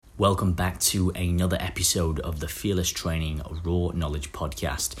Welcome back to another episode of the Fearless Training Raw Knowledge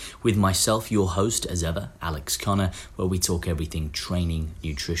Podcast with myself, your host as ever, Alex Connor, where we talk everything training,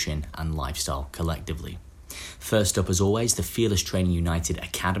 nutrition and lifestyle collectively. First up, as always, the Fearless Training United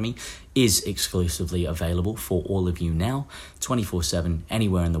Academy is exclusively available for all of you now, 24/7,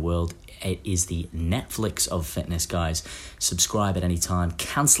 anywhere in the world. It is the Netflix of fitness, guys. Subscribe at any time,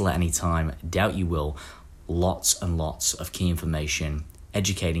 cancel at any time, doubt you will. Lots and lots of key information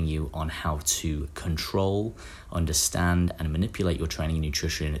educating you on how to control, understand, and manipulate your training and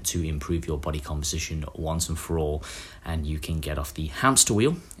nutrition to improve your body composition once and for all. And you can get off the hamster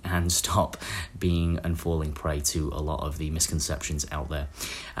wheel and stop being and falling prey to a lot of the misconceptions out there.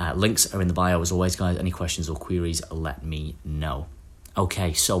 Links are in the bio as always, guys. Any questions or queries, let me know.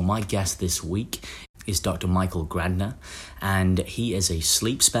 Okay, so my guest this week is Dr. Michael Grandner, and he is a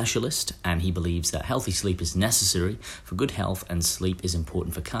sleep specialist, and he believes that healthy sleep is necessary for good health, and sleep is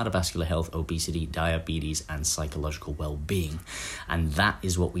important for cardiovascular health, obesity, diabetes, and psychological well-being. And that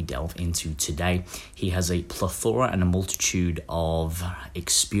is what we delve into today. He has a plethora and a multitude of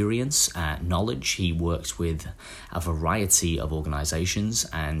experience, knowledge. He works with a variety of organizations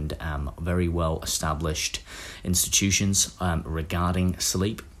and very well-established institutions regarding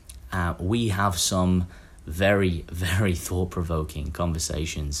sleep. We have some very, very thought-provoking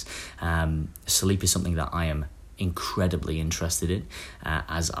conversations. Sleep is something that I am incredibly interested in.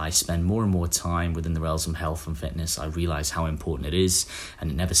 As I spend more and more time within the realms of health and fitness, I realize how important it is,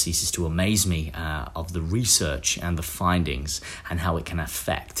 and it never ceases to amaze me of the research and the findings and how it can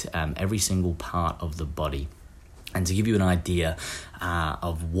affect every single part of the body. And to give you an idea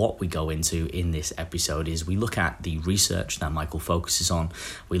of what we go into in this episode is we look at the research that Michael focuses on.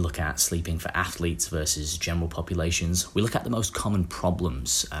 We look at sleeping for athletes versus general populations. We look at the most common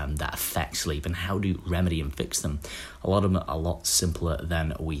problems that affect sleep and how to remedy and fix them. A lot of them are a lot simpler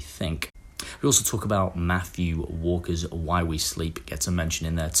than we think. We also talk about Matthew Walker's Why We Sleep. It gets a mention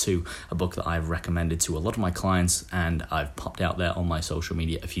in there too, a book that I've recommended to a lot of my clients, and I've popped out there on my social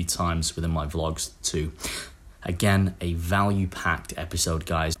media a few times within my vlogs too. Again, a value-packed episode,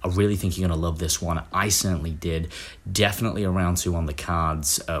 guys. I really think you're going to love this one. I certainly did. Definitely a round two on the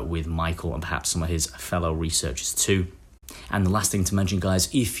cards with Michael and perhaps some of his fellow researchers too. And the last thing to mention,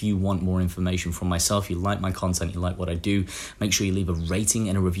 guys, if you want more information from myself, you like my content, you like what I do, make sure you leave a rating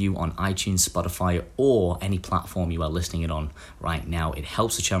and a review on iTunes, Spotify, or any platform you are listening it on right now. It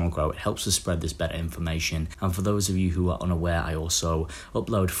helps the channel grow. It helps us spread this better information. And for those of you who are unaware, I also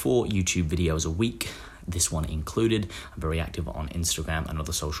upload 4 YouTube videos a week, this one included. I'm very active on Instagram and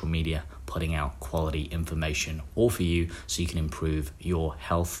other social media, putting out quality information, all for you, so you can improve your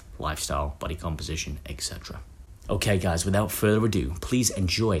health, lifestyle, body composition, etc. Okay, guys, without further ado, please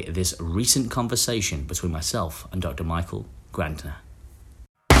enjoy this recent conversation between myself and Dr. Michael Grandner.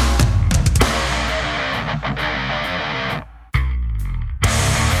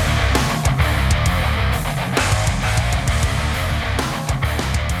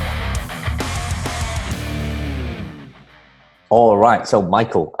 All right. So,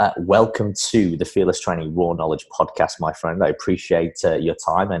 Michael, welcome to the Fearless Training Raw Knowledge Podcast, my friend. I appreciate your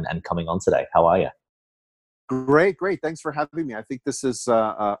time and coming on today. How are you? Great. Thanks for having me. I think this is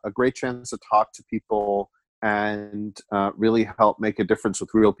a great chance to talk to people and really help make a difference with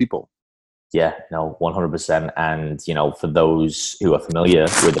real people. Yeah, no, 100%. And, for those who are familiar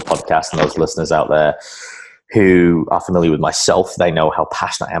with the podcast and those listeners out there who are familiar with myself, they know how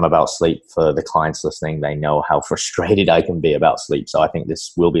passionate I am about sleep. For the clients listening, they know how frustrated I can be about sleep. So I think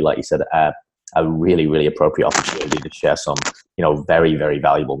this will be, like you said, a really, really appropriate opportunity to share some, very, very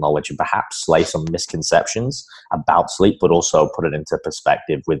valuable knowledge and perhaps slay some misconceptions about sleep, but also put it into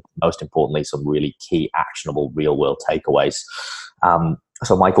perspective with, most importantly, some really key, actionable, real-world takeaways.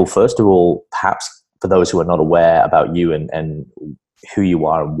 So, Michael, first of all, perhaps for those who are not aware about you and who you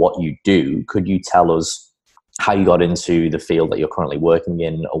are and what you do, could you tell us how you got into the field that you're currently working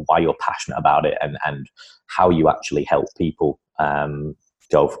in, or why you're passionate about it, and how you actually help people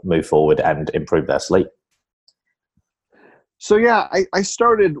move forward and improve their sleep? So yeah, I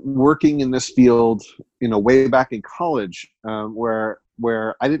started working in this field, way back in college, where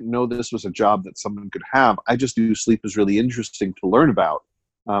I didn't know this was a job that someone could have. I just knew sleep was really interesting to learn about.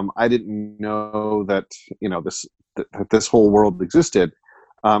 I didn't know that this whole world existed.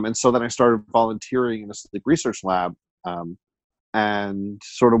 And so then I started volunteering in a sleep research lab, and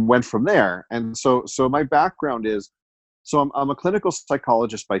sort of went from there. And so my background is, I'm a clinical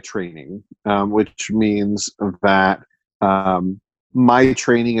psychologist by training, which means that my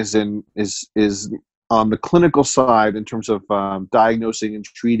training is on the clinical side in terms of diagnosing and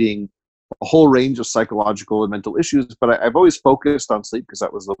treating a whole range of psychological and mental issues, but I've always focused on sleep because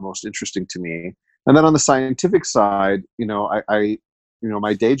that was the most interesting to me. And then on the scientific side,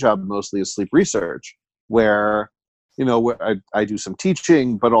 my day job mostly is sleep research, where I do some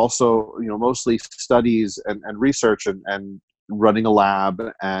teaching, but also mostly studies and research and running a lab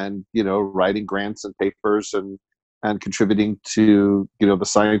and writing grants and papers and contributing to the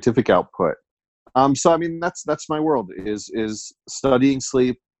scientific output. So I mean that's my world is studying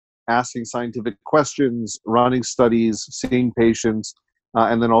sleep, asking scientific questions, running studies, seeing patients,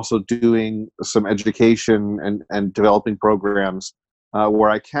 and then also doing some education and developing programs where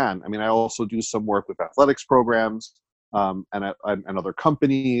I can. I mean, I also do some work with athletics programs and other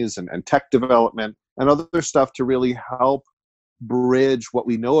companies and tech development and other stuff to really help bridge what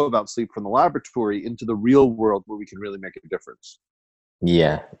we know about sleep from the laboratory into the real world where we can really make a difference.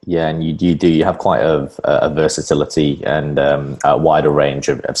 Yeah, and you have quite a versatility and a wider range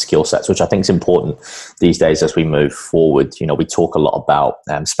of skill sets, which I think is important these days as we move forward. We talk a lot about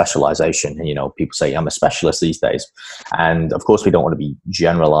specialization. People say I'm a specialist these days, and of course we don't want to be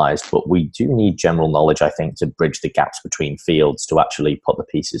generalized, but we do need general knowledge, I think, to bridge the gaps between fields to actually put the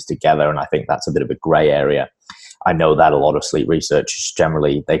pieces together. And I think that's a bit of a gray area. I know that a lot of sleep researchers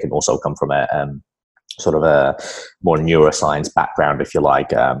generally, they can also come from a sort of a more neuroscience background, if you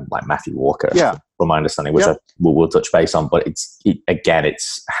like Matthew Walker, from my understanding, which we'll touch base on. But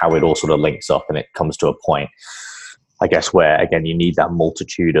it's how it all sort of links up, and it comes to a point, I guess, where again you need that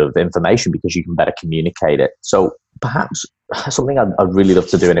multitude of information because you can better communicate it. So perhaps something I'd really love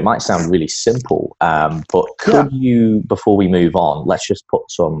to do, and it might sound really simple, but could you, before we move on, let's just put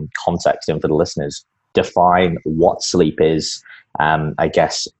some context in for the listeners, define what sleep is, I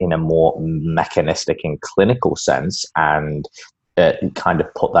guess, in a more mechanistic and clinical sense, and kind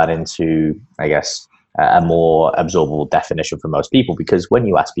of put that into, I guess, a more absorbable definition for most people. Because when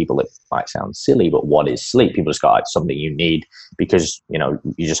you ask people, it might sound silly, but what is sleep? People just go, it's something you need because, you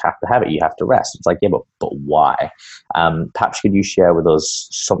just have to have it. You have to rest. It's like, yeah, but why? Perhaps could you share with us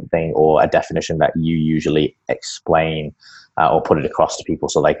something or a definition that you usually explain or put it across to people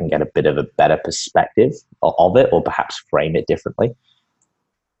so they can get a bit of a better perspective of it, or perhaps frame it differently?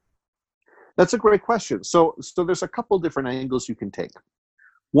 That's a great question. So there's a couple different angles you can take.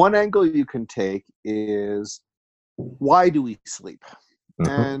 One angle you can take is, why do we sleep?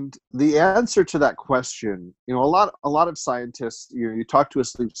 Mm-hmm. And the answer to that question, a lot of scientists, you talk to a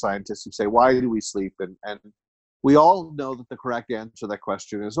sleep scientist, you say, why do we sleep? And we all know that the correct answer to that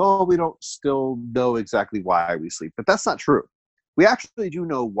question is, we don't still know exactly why we sleep. But that's not true. We actually do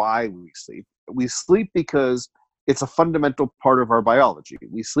know why we sleep. We sleep because it's a fundamental part of our biology.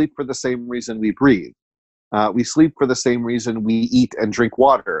 We sleep for the same reason we breathe. We sleep for the same reason we eat and drink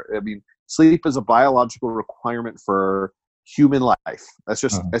water. I mean, sleep is a biological requirement for human life. That's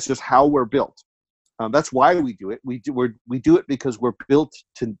just how we're built. That's why we do it. We do it because we're built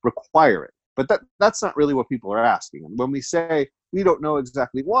to require it. But that's not really what people are asking. And when we say we don't know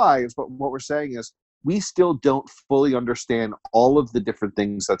exactly why, is what we're saying is we still don't fully understand all of the different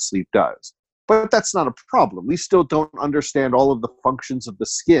things that sleep does. But that's not a problem. We still don't understand all of the functions of the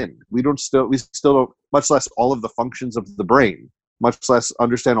skin. We still don't, much less all of the functions of the brain, much less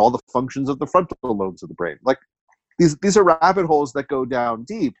understand all the functions of the frontal lobes of the brain. Like these are rabbit holes that go down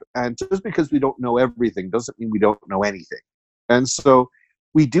deep. And just because we don't know everything doesn't mean we don't know anything. And so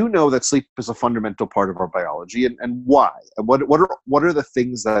we do know that sleep is a fundamental part of our biology, and why? And what are the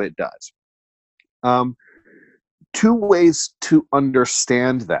things that it does? Two ways to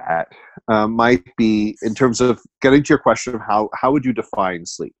understand that might be, in terms of getting to your question of how would you define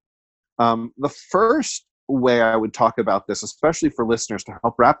sleep? The first way I would talk about this, especially for listeners to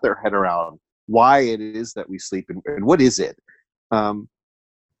help wrap their head around why it is that we sleep and what is it.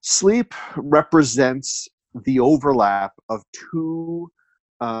 Sleep represents the overlap of two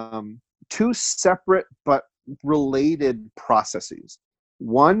separate but related processes.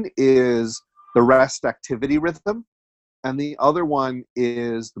 One is the rest activity rhythm, and the other one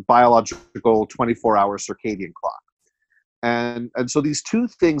is the biological 24-hour circadian clock. And so these two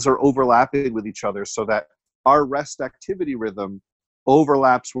things are overlapping with each other so that our rest activity rhythm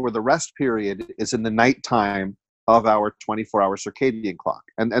overlaps where the rest period is in the nighttime of our 24-hour circadian clock.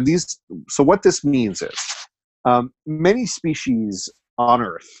 So what this means is many species on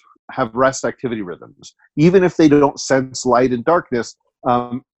Earth have rest activity rhythms. Even if they don't sense light and darkness,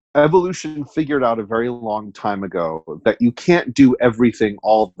 evolution figured out a very long time ago that you can't do everything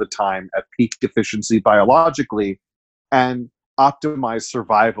all the time at peak efficiency biologically and optimize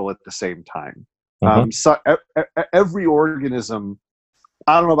survival at the same time. Every organism,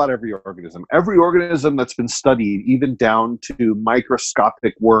 I don't know about every organism that's been studied, even down to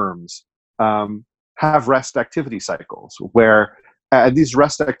microscopic worms, have rest activity cycles where these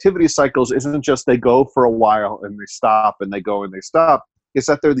rest activity cycles isn't just they go for a while and they stop and they go and they stop. It's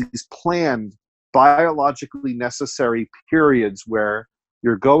that they're these planned, biologically necessary periods where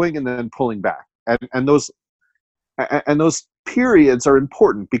you're going and then pulling back. And those periods are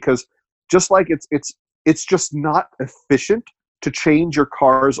important because just like it's just not efficient to change your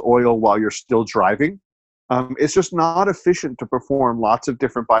car's oil while you're still driving. It's just not efficient to perform lots of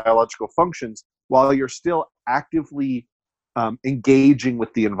different biological functions while you're still actively engaging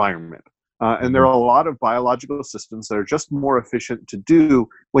with the environment. And there are a lot of biological systems that are just more efficient to do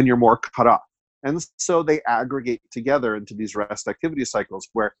when you're more cut off. And so they aggregate together into these rest activity cycles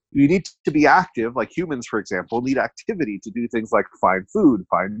where you need to be active, like humans, for example, need activity to do things like find food,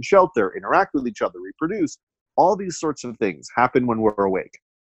 find shelter, interact with each other, reproduce. All these sorts of things happen when we're awake.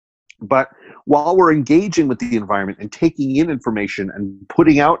 But while we're engaging with the environment and taking in information and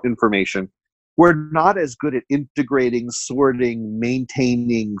putting out information, we're not as good at integrating, sorting,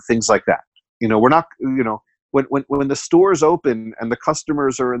 maintaining, things like that. We're not, when the stores open and the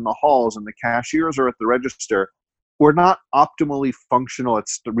customers are in the halls and the cashiers are at the register, we're not optimally functional at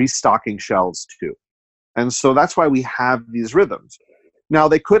restocking shelves too. And so that's why we have these rhythms. Now,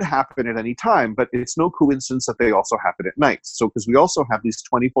 they could happen at any time, but it's no coincidence that they also happen at night. So, because we also have these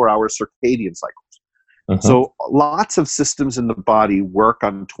 24-hour circadian cycles. Uh-huh. So lots of systems in the body work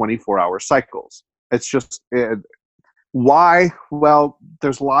on 24-hour cycles. It's just, why? Well,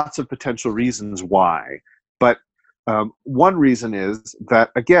 there's lots of potential reasons why. But one reason is that,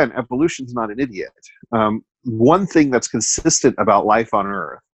 again, evolution's not an idiot. One thing that's consistent about life on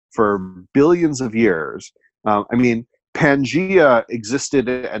Earth for billions of years, Pangea existed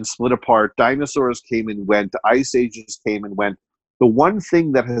and split apart. Dinosaurs came and went. Ice ages came and went. The one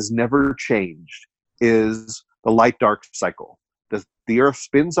thing that has never changed is the light-dark cycle. The Earth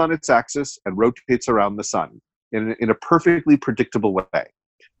spins on its axis and rotates around the sun in a perfectly predictable way,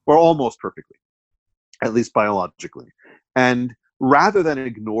 or almost perfectly, at least biologically. And rather than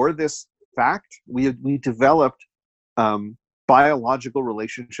ignore this fact, we developed biological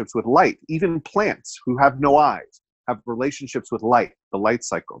relationships with light. Even plants who have no eyes have relationships with light. The light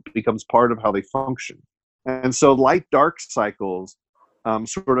cycle becomes part of how they function. And so light-dark cycles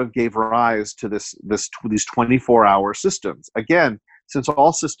sort of gave rise to these 24-hour systems. Again, since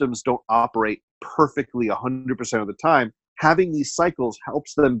all systems don't operate perfectly 100% of the time, having these cycles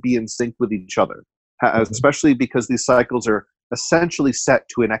helps them be in sync with each other, especially because these cycles are essentially set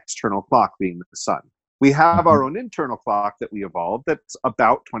to an external clock, being the sun. We have our own internal clock that we evolved that's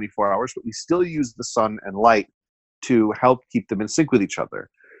about 24 hours, but we still use the sun and light to help keep them in sync with each other.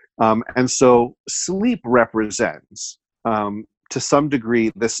 And so sleep represents, to some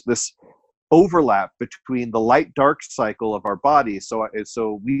degree, this overlap between the light-dark cycle of our body.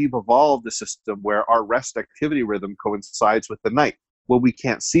 So we've evolved a system where our rest activity rhythm coincides with the night, when we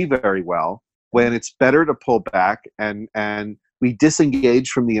can't see very well, when it's better to pull back and we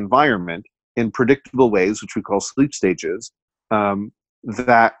disengage from the environment in predictable ways, which we call sleep stages,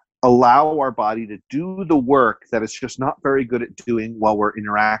 that allow our body to do the work that it's just not very good at doing while we're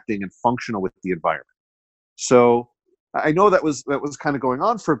interacting and functional with the environment. So I know that was kind of going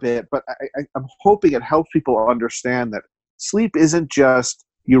on for a bit, but I'm hoping it helps people understand that sleep isn't just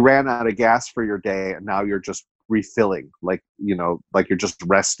you ran out of gas for your day and now you're just refilling, like you're just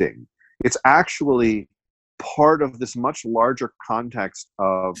resting. It's actually part of this much larger context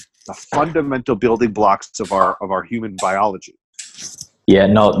of the fundamental building blocks of our human biology. Yeah,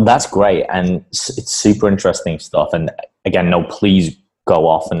 no, that's great. And it's super interesting stuff. And again, no, please go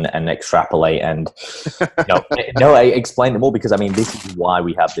off and extrapolate and explain it more, because this is why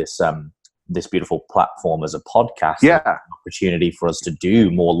we have this beautiful platform as a podcast. Yeah, an opportunity for us to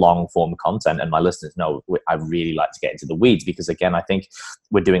do more long form content. And my listeners know I really like to get into the weeds, because again, I think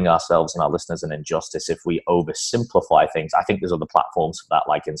we're doing ourselves and our listeners an injustice if we oversimplify things. I think there's other platforms for that,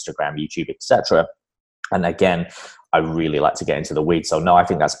 like Instagram, YouTube, etc. And again, I really like to get into the weeds. So no, I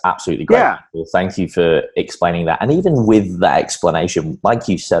think that's absolutely great. Yeah. Well, thank you for explaining that. And even with that explanation, like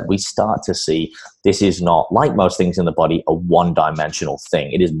you said, we start to see this is not, like most things in the body, a one-dimensional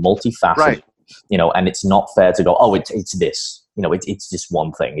thing. It is multifaceted, right. And it's not fair to go, oh, it's this, it's just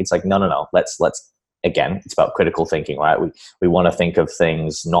one thing. It's like, no. Let's again, it's about critical thinking, right? We want to think of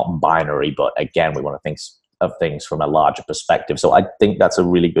things not binary, but again, we want to think of things from a larger perspective. So I think that's a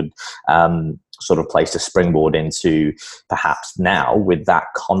really good sort of place to springboard into, perhaps now with that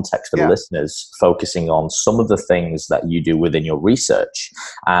context for the listeners, focusing on some of the things that you do within your research.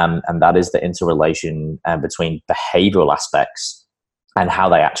 And that is the interrelation between behavioral aspects and how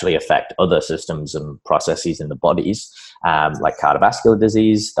they actually affect other systems and processes in the bodies, like cardiovascular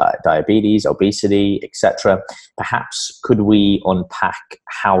disease, diabetes, obesity, etc. Perhaps could we unpack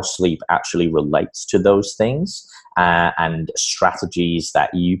how sleep actually relates to those things, and strategies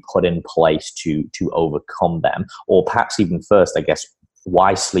that you put in place to overcome them, or perhaps even first, I guess,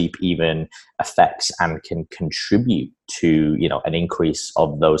 why sleep even affects and can contribute to, an increase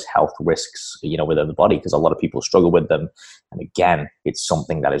of those health risks, within the body, because a lot of people struggle with them. And again, it's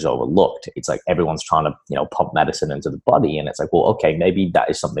something that is overlooked. It's like everyone's trying to, pump medicine into the body, and it's like, well, okay, maybe that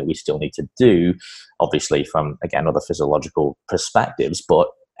is something we still need to do, obviously from, again, other physiological perspectives. But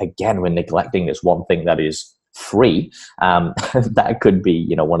again, we're neglecting this one thing that is free, that could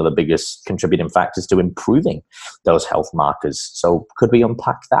be, one of the biggest contributing factors to improving those health markers. So could we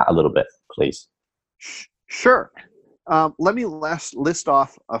unpack that a little bit, please? Sure. Let me list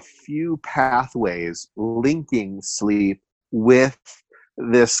off a few pathways linking sleep with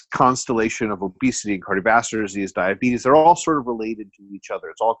this constellation of obesity and cardiovascular disease, diabetes. They're all sort of related to each other.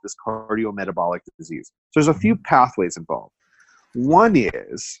 It's all this cardiometabolic disease. So there's a few pathways involved.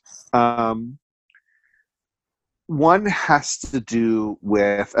 One has to do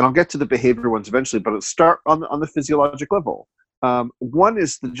with, and I'll get to the behavior ones eventually, but let's start on the physiologic level. One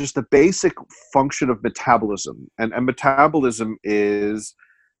is just the basic function of metabolism, and metabolism is,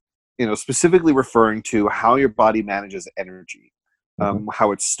 specifically referring to how your body manages energy,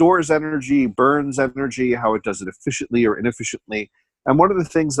 how it stores energy, burns energy, how it does it efficiently or inefficiently. And one of the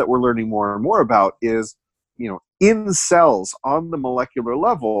things that we're learning more and more about is, in cells on the molecular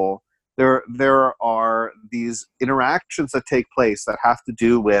level, there are these interactions that take place that have to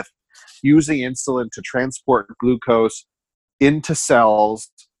do with using insulin to transport glucose into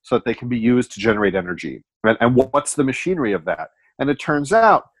cells so that they can be used to generate energy. Right? And what's the machinery of that? And it turns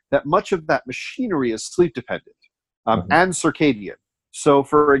out that much of that machinery is sleep dependent and circadian. So,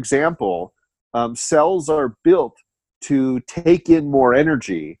 for example, cells are built to take in more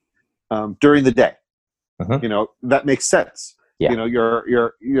energy during the day. That makes sense. Yeah.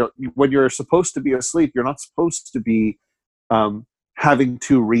 You're when you're supposed to be asleep, you're not supposed to be having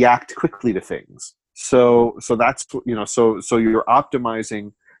to react quickly to things. So that's so you're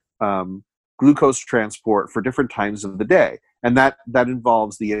optimizing glucose transport for different times of the day, and that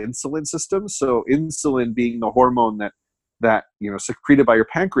involves the insulin system. So insulin being the hormone that secreted by your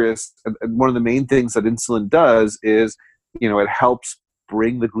pancreas, and one of the main things that insulin does is it helps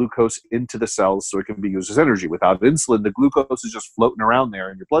bring the glucose into the cells so it can be used as energy. Without insulin, the glucose is just floating around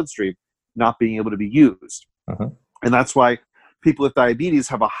there in your bloodstream, not being able to be used. And that's why people with diabetes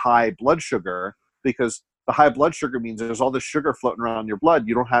have a high blood sugar, because the high blood sugar means there's all this sugar floating around in your blood.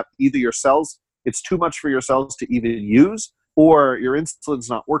 You don't have either your cells, it's too much for your cells to even use, or your insulin's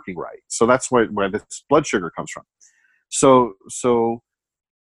not working right. So that's where this blood sugar comes from. So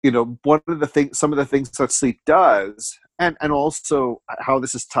one of the things, some of the things that sleep does, and also how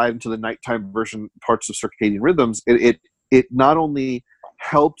this is tied into the nighttime version parts of circadian rhythms, it not only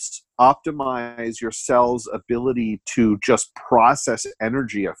helps optimize your cell's ability to just process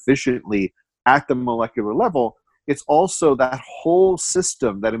energy efficiently at the molecular level, it's also that whole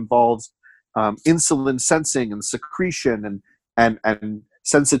system that involves insulin sensing and secretion and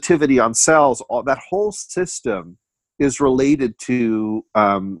sensitivity on cells. All that whole system is related to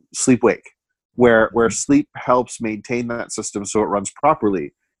sleep-wake, where sleep helps maintain that system so it runs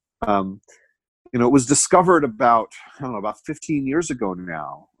properly. It was discovered about 15 years ago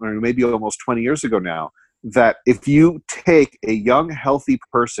now, or maybe almost 20 years ago now, that if you take a young, healthy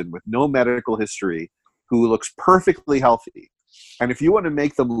person with no medical history who looks perfectly healthy, and if you want to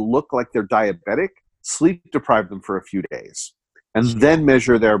make them look like they're diabetic, sleep deprive them for a few days, and then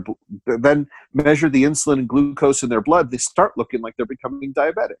measure the insulin and glucose in their blood, they start looking like they're becoming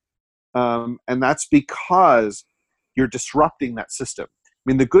diabetic. And that's because you're disrupting that system. I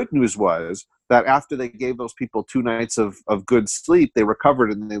mean, the good news was that after they gave those people 2 nights of good sleep, they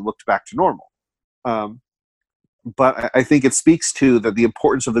recovered and they looked back to normal. But I think it speaks to the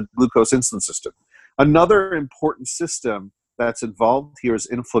importance of the glucose insulin system. Another important system that's involved here is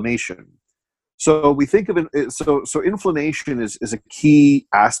inflammation. So we think of it, so inflammation is a key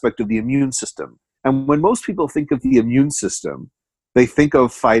aspect of the immune system. And when most people think of the immune system, they think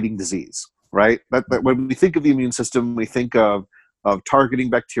of fighting disease, right? That when we think of the immune system, we think of targeting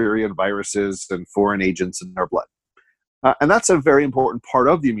bacteria and viruses and foreign agents in our blood. And that's a very important part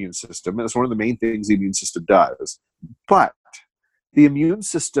of the immune system. And it's one of the main things the immune system does. But the immune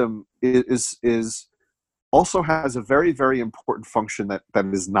system is also has a very, very important function that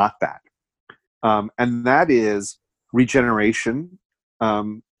is not that. And that is regeneration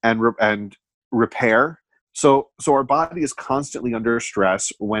and repair So our body is constantly under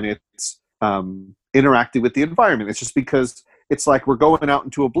stress when it's interacting with the environment. It's just because it's like we're going out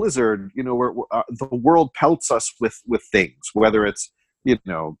into a blizzard. The world pelts us with things, whether it's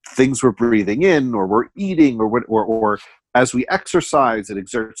things we're breathing in, or we're eating, or as we exercise, it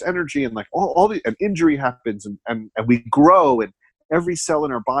exerts energy, and like an injury happens, and we grow, and every cell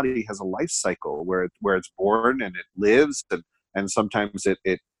in our body has a life cycle where it's born and it lives, and sometimes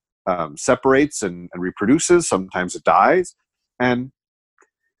it separates and reproduces, sometimes it dies, and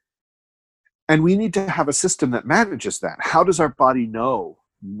we need to have a system that manages that. How does our body know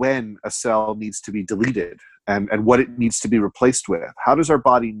when a cell needs to be deleted and what it needs to be replaced with? How does our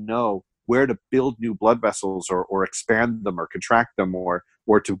body know where to build new blood vessels, or expand them, or contract them, or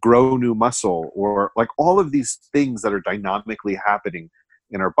to grow new muscle, or like all of these things that are dynamically happening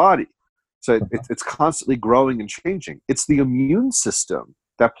in our body? So it's constantly growing and changing. It's the immune system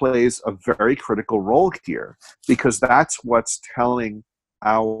that plays a very critical role here, because that's what's telling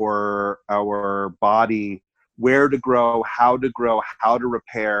our body where to grow, how to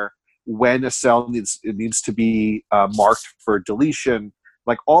repair, when a cell needs to be marked for deletion.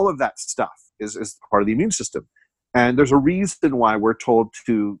 Like all of that stuff is part of the immune system. And there's a reason why we're told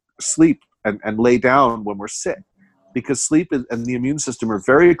to sleep and lay down when we're sick, because sleep and the immune system are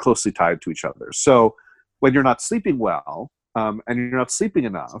very closely tied to each other. So when you're not sleeping well, and you're not sleeping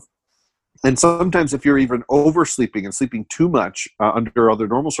enough, and sometimes if you're even oversleeping and sleeping too much under other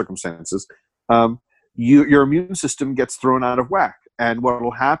normal circumstances, your immune system gets thrown out of whack. And what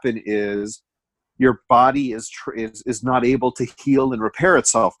will happen is your body is not able to heal and repair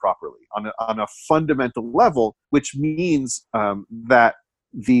itself properly on a fundamental level, which means that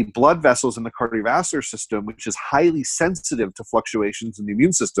the blood vessels in the cardiovascular system, which is highly sensitive to fluctuations in the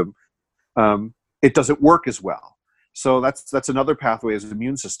immune system, it doesn't work as well. So that's another pathway as an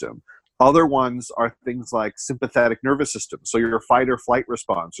immune system. Other ones are things like sympathetic nervous system. So your fight or flight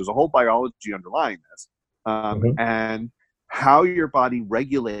response. There's a whole biology underlying this. And how your body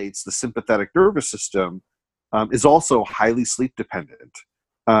regulates the sympathetic nervous system is also highly sleep dependent.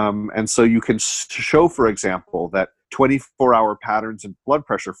 And so you can show, for example, that 24-hour patterns in blood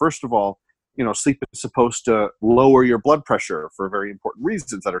pressure. First of all, sleep is supposed to lower your blood pressure for very important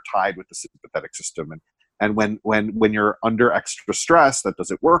reasons that are tied with the sympathetic system. And when you're under extra stress, that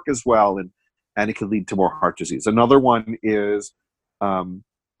doesn't work as well, and it can lead to more heart disease. Another one is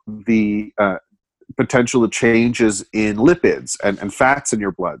the potential of changes in lipids and fats in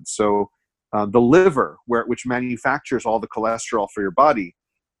your blood. So the liver, which manufactures all the cholesterol for your body.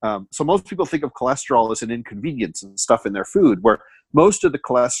 So most people think of cholesterol as an inconvenience and stuff in their food, where most of the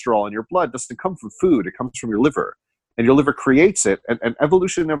cholesterol in your blood doesn't come from food. It comes from your liver. And your liver creates it. And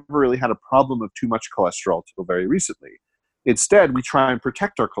evolution never really had a problem of too much cholesterol until very recently. Instead, we try and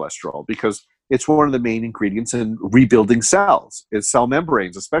protect our cholesterol because it's one of the main ingredients in rebuilding cells. Cell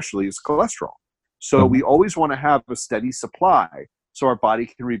membranes, especially, is cholesterol. So we always want to have a steady supply so our body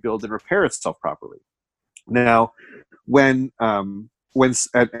can rebuild and repair itself properly. Now, and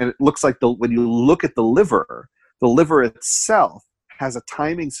it looks like when you look at the liver itself has a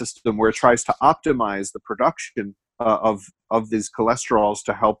timing system where it tries to optimize the production of these cholesterols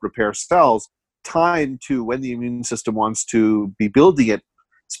to help repair cells, timed to when the immune system wants to be building it,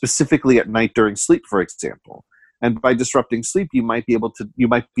 specifically at night during sleep, for example. And by disrupting sleep, you might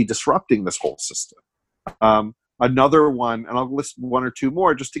be disrupting this whole system. Another one, and I'll list one or two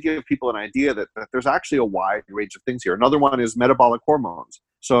more just to give people an idea that there's actually a wide range of things here. Another one is metabolic hormones.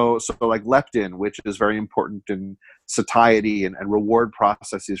 So like leptin, which is very important in satiety and reward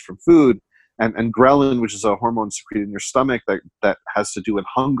processes from food, and ghrelin, which is a hormone secreted in your stomach that has to do with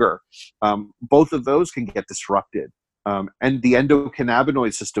hunger. Both of those can get disrupted. And the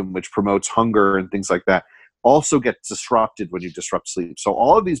endocannabinoid system, which promotes hunger and things like that, also gets disrupted when you disrupt sleep. So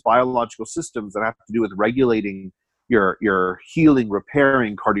all of these biological systems that have to do with regulating your healing,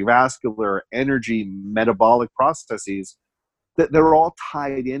 repairing, cardiovascular, energy, metabolic processes, that they're all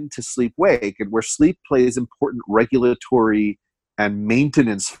tied into sleep-wake, and where sleep plays important regulatory and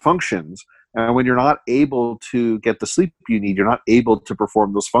maintenance functions. And when you're not able to get the sleep you need, you're not able to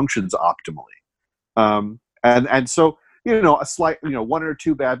perform those functions optimally. And so, a slight, one or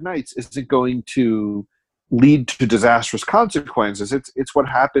two bad nights isn't going to lead to disastrous consequences. It's what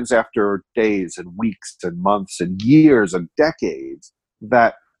happens after days and weeks and months and years and decades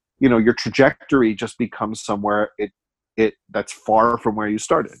that, your trajectory just becomes somewhere that's far from where you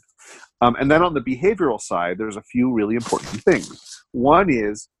started. And then on the behavioral side, there's a few really important things. One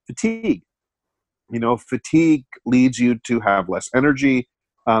is fatigue. Fatigue leads you to have less energy.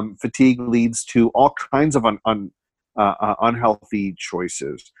 Fatigue leads to all kinds of unhealthy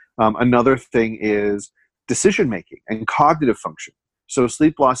choices. Another thing is decision making and cognitive function. So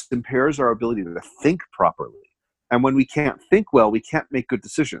sleep loss impairs our ability to think properly. And when we can't think well, we can't make good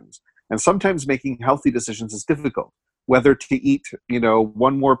decisions. And sometimes making healthy decisions is difficult. Whether to eat,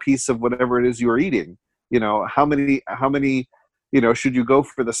 one more piece of whatever it is you are eating, how many, should you go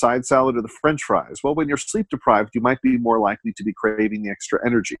for the side salad or the French fries? Well, when you're sleep deprived, you might be more likely to be craving the extra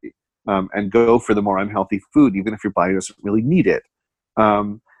energy and go for the more unhealthy food, even if your body doesn't really need it.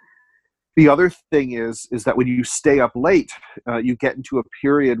 The other thing is that when you stay up late, you get into a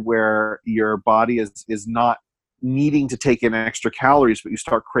period where your body is not needing to take in extra calories, but you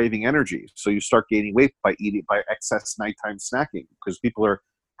start craving energy. So you start gaining weight by excess nighttime snacking, because people are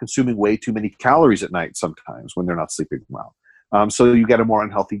consuming way too many calories at night sometimes when they're not sleeping well. So you get a more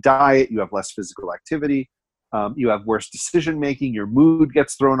unhealthy diet, you have less physical activity, you have worse decision making, your mood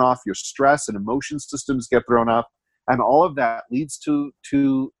gets thrown off, your stress and emotion systems get thrown off, and all of that leads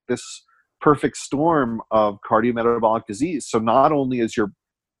to this perfect storm of cardiometabolic disease. So not only do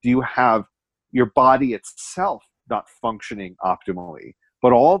you have your body itself not functioning optimally,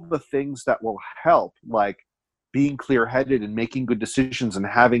 but all the things that will help, like being clear-headed and making good decisions and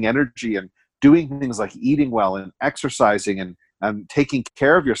having energy and doing things like eating well and exercising and taking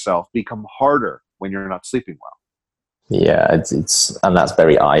care of yourself, become harder when you're not sleeping well. Yeah, it's and that's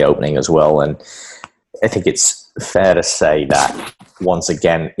very eye-opening as well. And I think it's fair to say that, once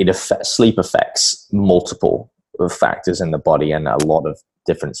again, sleep affects multiple factors in the body and a lot of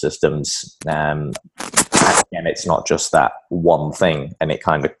different systems. And again, it's not just that one thing, and it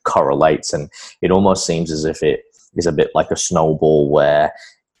kind of correlates, and it almost seems as if it is a bit like a snowball where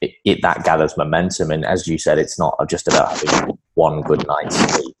that gathers momentum. And as you said, it's not just about having one good night's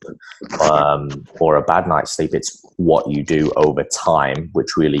sleep or a bad night's sleep. It's what you do over time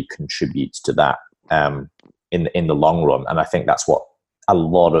which really contributes to that in the long run. And I think that's what a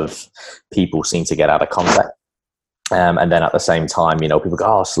lot of people seem to get out of context. And then at the same time, people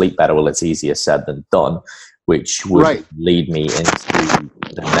go, "Oh, sleep better." Well, it's easier said than done, which would lead me into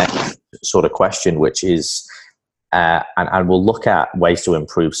the next sort of question, which is, and we'll look at ways to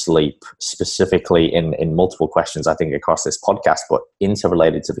improve sleep specifically in multiple questions, I think, across this podcast, but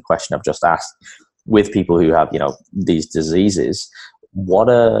interrelated to the question I've just asked. With people who have, these diseases, what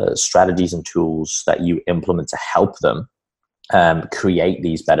are strategies and tools that you implement to help them create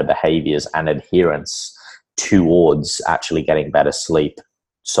these better behaviors and adherence towards actually getting better sleep,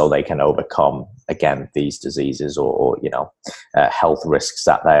 so they can overcome, again, these diseases or health risks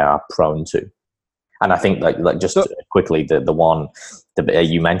that they are prone to? And I think like just quickly, the one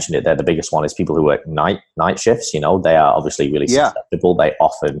you mentioned it there, the biggest one is people who work night shifts. They are obviously really susceptible. They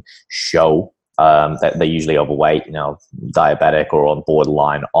often show that they're usually overweight, diabetic or on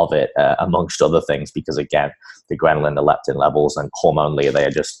borderline of it, amongst other things, because again, the ghrelin, the leptin levels and hormonally, they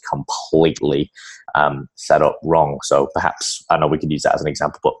are just completely set up wrong. So perhaps, I know we could use that as an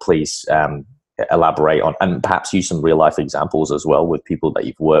example, but please elaborate on, and perhaps use some real life examples as well with people that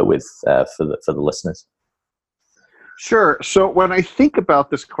you've worked with for the listeners. Sure. So when I think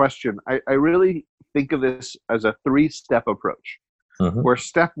about this question, I really think of this as a 3-step approach, where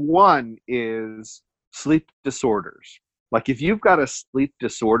step 1 is sleep disorders. Like if you've got a sleep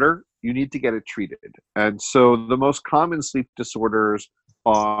disorder, you need to get it treated. And so the most common sleep disorders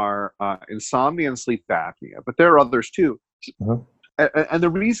are insomnia and sleep apnea, but there are others too. And the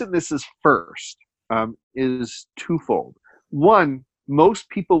reason this is first is twofold. One, most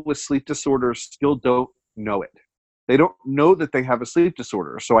people with sleep disorders still don't know it. They don't know that they have a sleep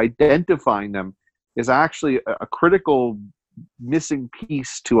disorder. So identifying them is actually a critical missing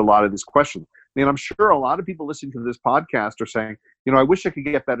piece to a lot of these questions. I mean, I'm sure a lot of people listening to this podcast are saying, I wish I could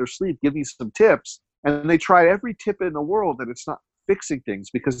get better sleep. Give me some tips. And they try every tip in the world, and it's not fixing things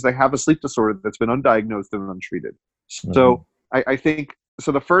because they have a sleep disorder that's been undiagnosed and untreated. So I think,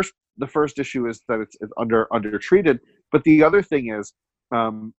 so the first issue is that it's undertreated. But the other thing is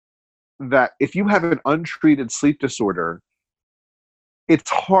that if you have an untreated sleep disorder, it's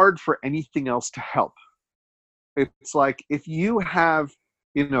hard for anything else to help. It's like if you have,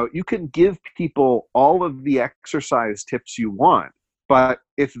 you can give people all of the exercise tips you want, but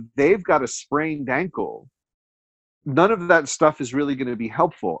if they've got a sprained ankle, none of that stuff is really going to be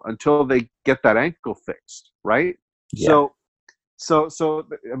helpful until they get that ankle fixed, right? Yeah. So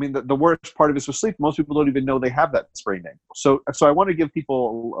I mean, the worst part of it is with sleep, most people don't even know they have that sprained ankle. So I want to give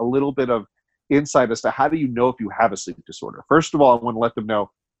people a little bit of insight as to how do you know if you have a sleep disorder. First of all, I want to let them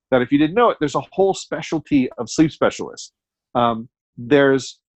know that if you didn't know it, there's a whole specialty of sleep specialists.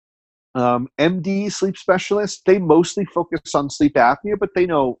 There's MD sleep specialists. They mostly focus on sleep apnea, but they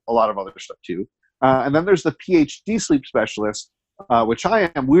know a lot of other stuff too. And then there's the PhD sleep specialists which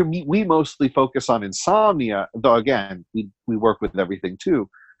I am. We mostly focus on insomnia, though again, we work with everything too.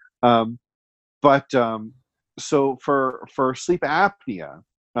 So for sleep apnea,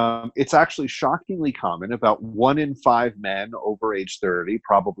 it's actually shockingly common. About 1 in 5 men over age 30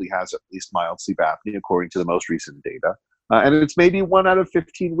 probably has at least mild sleep apnea, according to the most recent data. And it's maybe 1 out of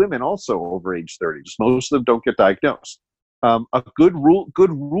 15 women also over age 30. Just most of them don't get diagnosed. A good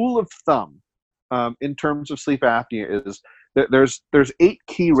rule of thumb in terms of sleep apnea is that there's 8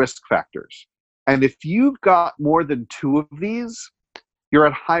 key risk factors, and if you've got more than 2 of these, you're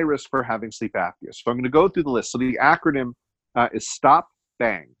at high risk for having sleep apnea. So I'm going to go through the list. So the acronym is STOP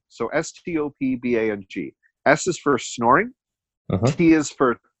BANG. So STOPBANG. S is for snoring. T is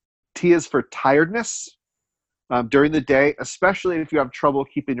for tiredness during the day, especially if you have trouble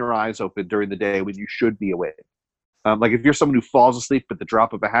keeping your eyes open during the day when you should be awake. Like if you're someone who falls asleep at the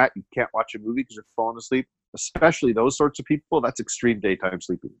drop of a hat, you can't watch a movie because you're falling asleep, especially those sorts of people, that's extreme daytime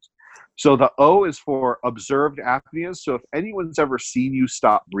sleepiness. So the O is for observed apneas. So if anyone's ever seen you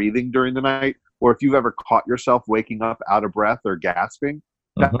stop breathing during the night, or if you've ever caught yourself waking up out of breath or gasping,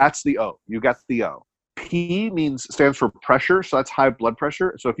 that's the O. You got the O. P stands for pressure. So that's high blood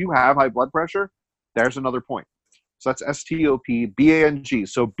pressure. So if you have high blood pressure, there's another point. So that's STOPBANG.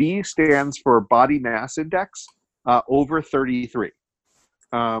 So B stands for body mass index. Over 33.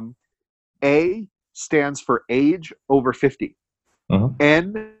 A stands for age, over 50.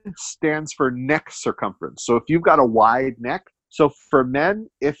 N stands for neck circumference. So if you've got a wide neck, so for men,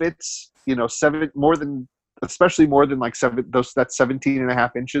 if it's, especially more than like that's 17 and a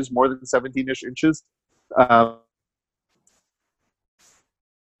half inches, more than 17-ish inches.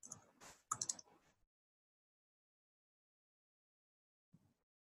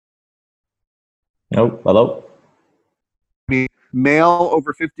 Hello? Male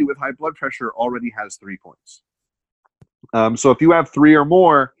over 50 with high blood pressure already has 3 points. So if you have 3 or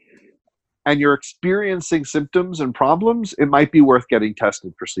more and you're experiencing symptoms and problems, it might be worth getting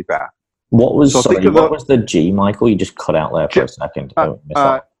tested for sleep apnea. What was the G, Michael? You just cut out there for a second.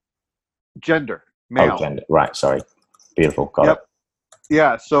 Gender, male. Oh, gender. Right, sorry. Beautiful. Got it.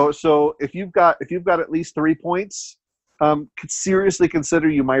 Yeah, so if you've got at least 3 points, seriously consider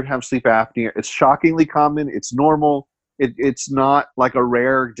you might have sleep apnea. It's shockingly common. It's normal. It's not like a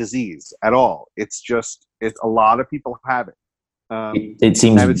rare disease at all. It's a lot of people have it. It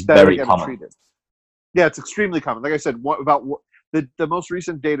seems very common. Treated. Yeah, it's extremely common. Like I said, the most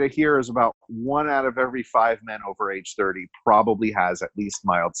recent data here is about 1 out of every 5 men over age 30 probably has at least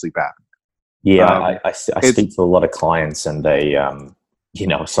mild sleep apnea. Yeah, I speak to a lot of clients, and they,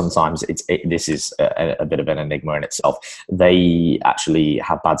 sometimes this is a bit of an enigma in itself. They actually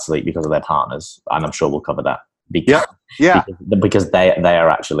have bad sleep because of their partners, and I'm sure we'll cover that. Because they are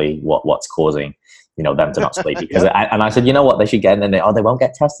actually what's causing them to not sleep. Because and I said, you know what, they should get in, and they won't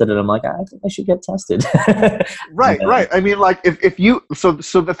get tested, and I'm like, I think they should get tested. Right. I mean, like if you so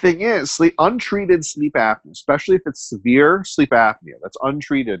the thing is, untreated sleep apnea, especially if it's severe sleep apnea that's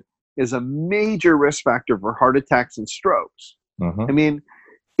untreated, is a major risk factor for heart attacks and strokes. I mean,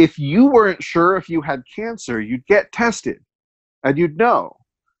 if you weren't sure if you had cancer, you'd get tested, and you'd know.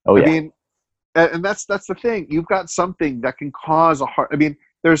 I mean. And that's the thing. You've got something that can cause a heart. I mean,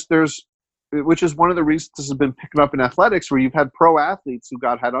 there's which is one of the reasons this has been picking up in athletics, where you've had pro athletes who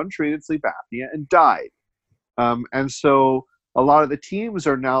had untreated sleep apnea and died. And so a lot of the teams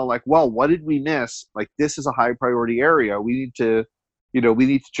are now like, well, what did we miss? Like, this is a high priority area. We need to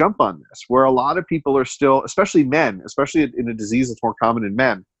jump on this. Where a lot of people are still, especially men, especially in a disease that's more common in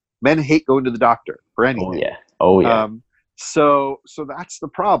men. Men hate going to the doctor for anything. Oh yeah. So that's the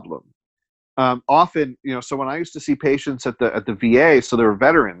problem. Often, so when I used to see patients at the VA, so they were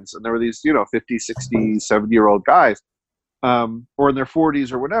veterans, and there were these, 50, 60, 70-year-old guys, or in their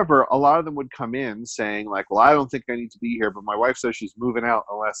 40s or whatever, a lot of them would come in saying like, well, I don't think I need to be here, but my wife says she's moving out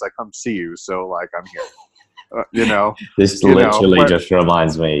unless I come see you. So like, I'm here. This literally just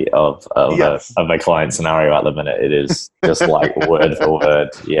reminds me of a client scenario at the minute. It is just like word for word.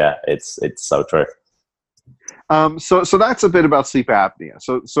 Yeah, it's so true. So that's a bit about sleep apnea.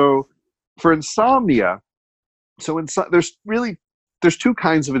 So for insomnia, there's 2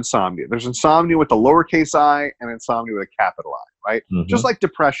 kinds of insomnia. There's insomnia with the lowercase I and insomnia with a capital I, right? Just like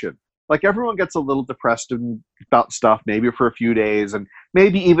depression. Like everyone gets a little depressed about stuff, maybe for a few days, and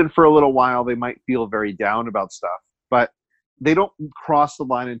maybe even for a little while they might feel very down about stuff, but they don't cross the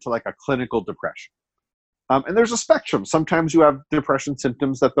line into like a clinical depression. And there's a spectrum. Sometimes you have depression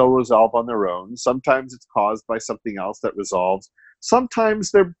symptoms that they'll resolve on their own. Sometimes it's caused by something else that resolves.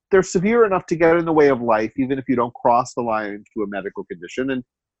 Sometimes they're severe enough to get in the way of life, even if you don't cross the line into a medical condition. And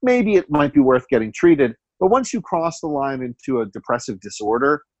maybe it might be worth getting treated. But once you cross the line into a depressive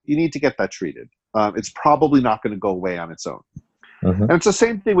disorder, you need to get that treated. It's probably not going to go away on its own. Mm-hmm. And it's the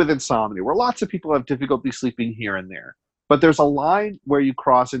same thing with insomnia, where lots of people have difficulty sleeping here and there. But there's a line where you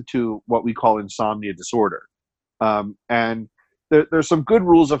cross into what we call insomnia disorder. And there's some good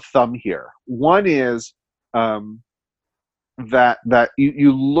rules of thumb here. One is that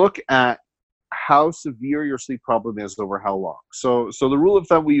you look at how severe your sleep problem is over how long. So the rule of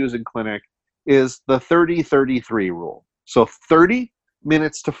thumb we use in clinic is the 30-33 rule. So 30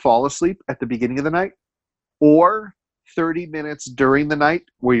 minutes to fall asleep at the beginning of the night, or 30 minutes during the night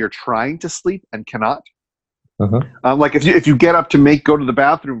where you're trying to sleep and cannot. Like if you get up to go to the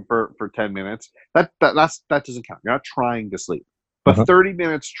bathroom for 10 minutes, that doesn't count. You're not trying to sleep. But 30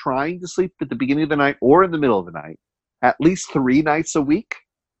 minutes trying to sleep at the beginning of the night or in the middle of the night, at least 3 nights a week.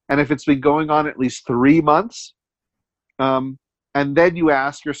 And if it's been going on at least 3 months, and then you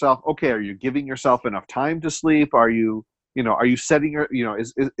ask yourself, okay, are you giving yourself enough time to sleep? Are you setting your,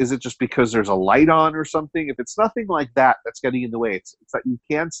 is it just because there's a light on or something? If it's nothing like that, that's getting in the way. It's that you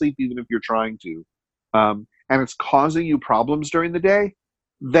can't sleep even if you're trying to, and it's causing you problems during the day,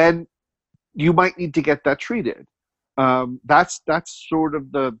 then you might need to get that treated. That's sort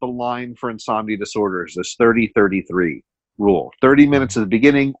of the line for insomnia disorders, this 30-33 rule. 30 minutes at the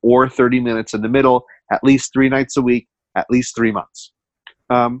beginning or 30 minutes in the middle, at least 3 nights a week, at least 3 months.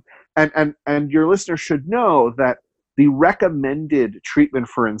 And your listeners should know that the recommended treatment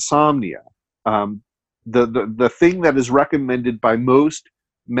for insomnia, the thing that is recommended by most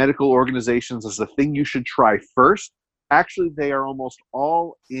medical organizations as the thing you should try first, actually they are almost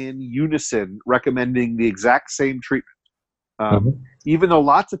all in unison recommending the exact same treatment. Even though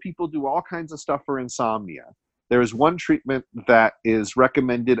lots of people do all kinds of stuff for insomnia, there is one treatment that is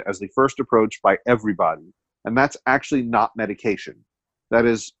recommended as the first approach by everybody, and that's actually not medication. That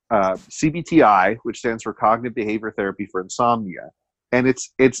is CBTI, which stands for Cognitive Behavior Therapy for Insomnia, and it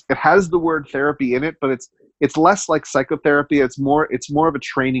has the word therapy in it, but it's less like psychotherapy. It's more of a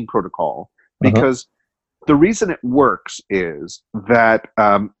training protocol, because the reason it works is that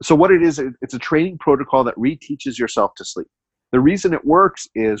so what it is, it's a training protocol that reteaches yourself to sleep. The reason it works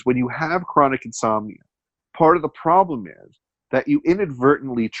is when you have chronic insomnia, part of the problem is that you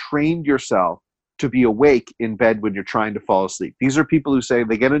inadvertently trained yourself to be awake in bed when you're trying to fall asleep. These are people who say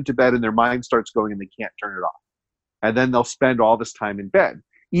they get into bed and their mind starts going and they can't turn it off. And then they'll spend all this time in bed.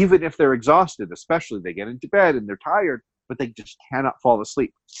 Even if they're exhausted, especially, they get into bed and they're tired, but they just cannot fall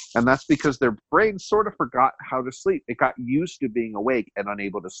asleep. And that's because their brain sort of forgot how to sleep. It got used to being awake and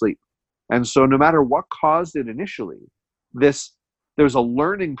unable to sleep. And so no matter what caused it initially, there's a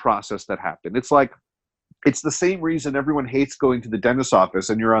learning process that happened. It's the same reason everyone hates going to the dentist's office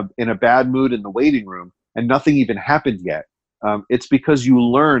and you're in a bad mood in the waiting room and nothing even happened yet. It's because you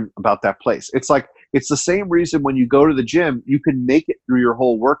learn about that place. It's the same reason when you go to the gym, you can make it through your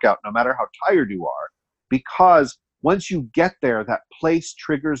whole workout no matter how tired you are, because once you get there, that place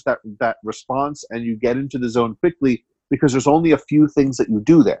triggers that response and you get into the zone quickly, because there's only a few things that you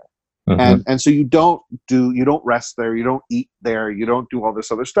do there. And so you don't rest there, you don't eat there, you don't do all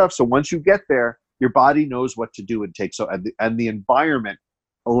this other stuff. So once you get there, your body knows what to do and and the environment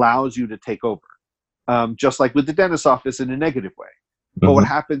allows you to take over. Just like with the dentist's office in a negative way. But what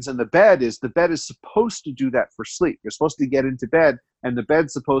happens in the bed is supposed to do that for sleep. You're supposed to get into bed, and the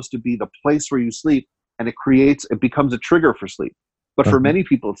bed's supposed to be the place where you sleep, and it becomes a trigger for sleep. But for many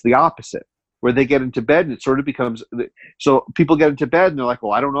people, it's the opposite, where they get into bed and it sort of becomes, so people get into bed and they're like,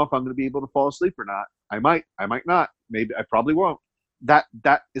 well, I don't know if I'm going to be able to fall asleep or not. I might not. Maybe I probably won't. That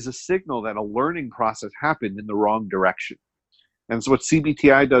is a signal that a learning process happened in the wrong direction. And so what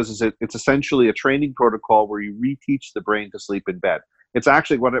CBTI does is it's essentially a training protocol where you reteach the brain to sleep in bed. It's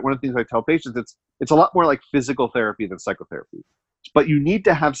actually one of the things I tell patients, it's a lot more like physical therapy than psychotherapy. But you need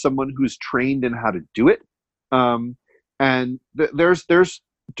to have someone who's trained in how to do it. And there's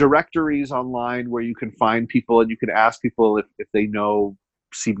directories online where you can find people and you can ask people if they know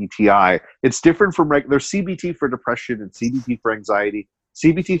CBTI. It's different from there's CBT for depression and CBT for anxiety.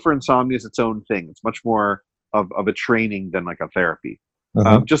 CBT for insomnia is its own thing. It's much more of a training than like a therapy.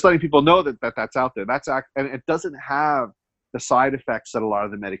 Just letting people know that's out there. And it doesn't have the side effects that a lot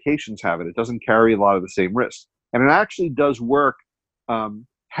of the medications have. It doesn't carry a lot of the same risks. And it actually does work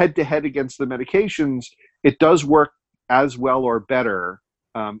head to head against the medications. It does work as well or better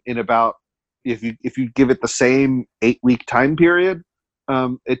in about, if you give it the same 8-week time period,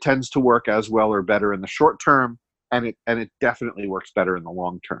 it tends to work as well or better in the short term, and it definitely works better in the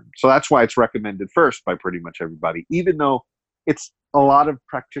long term. So that's why it's recommended first by pretty much everybody, even though it's a lot of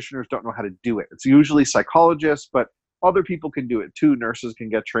practitioners don't know how to do it. It's usually psychologists, but other people can do it too. Nurses can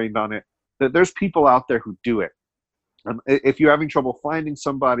get trained on it. There's people out there who do it. If you're having trouble finding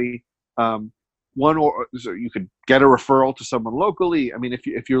somebody, so you could get a referral to someone locally. I mean,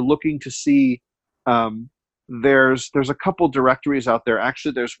 if you're looking to see, there's a couple directories out there.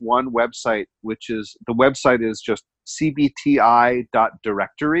 Actually, there's one website, the website is just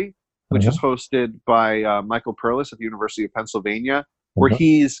cbti.directory, which is hosted by Michael Perlis at the University of Pennsylvania, where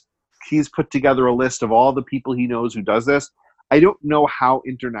he's put together a list of all the people he knows who does this. I don't know how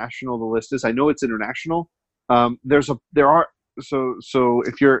international the list is. I know it's international. So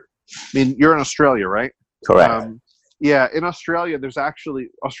if you're in Australia, right? Correct. Yeah, in Australia, Australia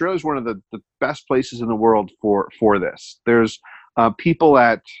is one of the best places in the world for this. There's people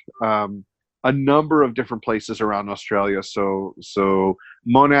at a number of different places around Australia. So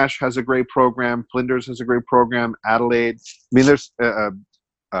Monash has a great program. Flinders has a great program. Adelaide. I mean, there's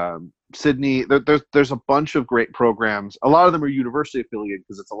Sydney. There's a bunch of great programs. A lot of them are university affiliated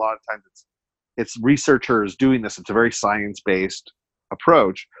because it's a lot of times it's researchers doing this. It's a very science-based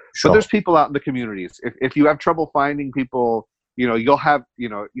approach. Sure. But there's people out in the communities. If you have trouble finding people, you'll have,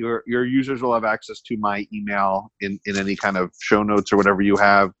 your users will have access to my email in any kind of show notes or whatever you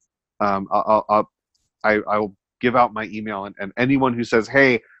have. I'll give out my email, and anyone who says,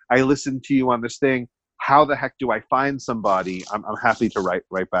 hey, I listened to you on this thing, how the heck do I find somebody? I'm happy to write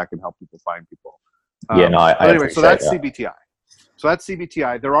back and help people find people. Anyway, so that's CBTI. So that's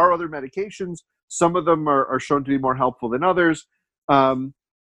CBTI. There are other medications. Some of them are shown to be more helpful than others.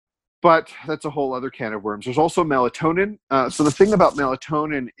 But that's a whole other can of worms. There's also melatonin. So the thing about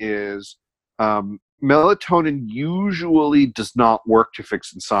melatonin is melatonin usually does not work to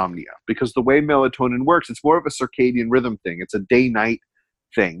fix insomnia, because the way melatonin works, it's more of a circadian rhythm thing. It's a day-night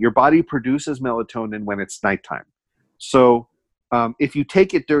thing. Your body produces melatonin when it's nighttime. So if you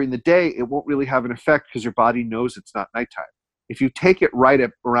take it during the day, it won't really have an effect because your body knows it's not nighttime. If you take it right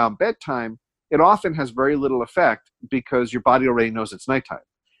around bedtime, it often has very little effect because your body already knows it's nighttime.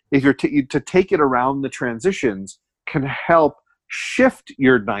 If you're to take it around the transitions can help shift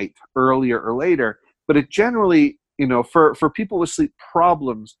your night earlier or later, but it generally, for people with sleep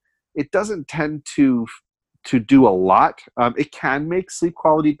problems, it doesn't tend to do a lot. It can make sleep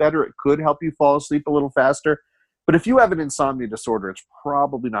quality better. It could help you fall asleep a little faster. But if you have an insomnia disorder, it's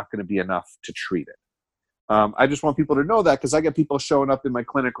probably not going to be enough to treat it. I just want people to know that, because I get people showing up in my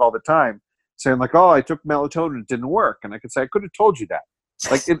clinic all the time saying like, oh, I took melatonin, it didn't work. And I could say, I could have told you that.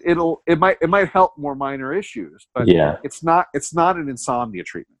 Like it might help more minor issues, but it's not an insomnia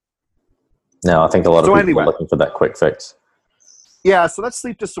treatment. No, I think a lot of people are looking for that quick fix. Yeah, so that's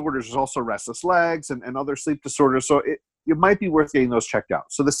sleep disorders. There's also restless legs and other sleep disorders. So it might be worth getting those checked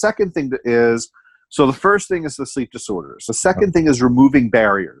out. So the second thing so the first thing is the sleep disorders. The second thing is removing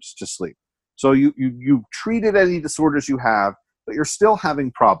barriers to sleep. So you've treated any disorders you have, but you're still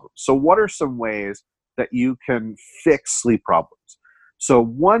having problems. So what are some ways that you can fix sleep problems? So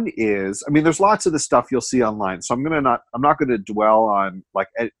one is, there's lots of the stuff you'll see online. So I'm not going to dwell on like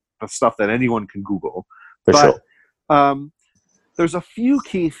the stuff that anyone can Google. Sure. There's a few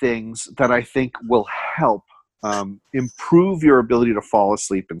key things that I think will help improve your ability to fall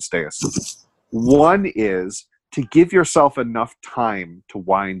asleep and stay asleep. One is to give yourself enough time to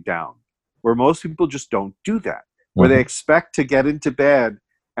wind down, where most people just don't do that, where they expect to get into bed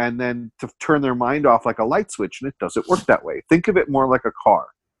and then to turn their mind off like a light switch, and it doesn't work that way. Think of it more like a car.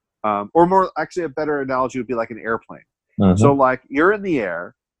 Or more, actually a better analogy would be like an airplane. So like you're in the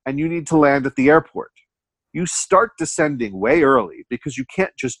air and you need to land at the airport. You start descending way early because you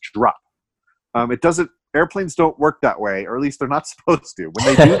can't just drop. Airplanes don't work that way, or at least they're not supposed to.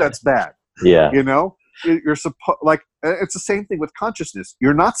 When they do, that's bad. Yeah. You're supposed, like, it's the same thing with consciousness.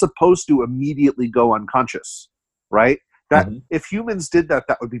 You're not supposed to immediately go unconscious, right? That if humans did that,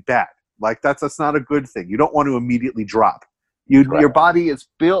 that would be bad. Like that's not a good thing. You don't want to immediately drop. Your body is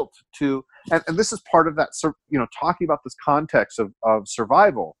built to, and this is part of that, talking about this context of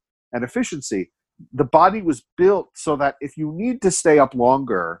survival and efficiency. The body was built so that if you need to stay up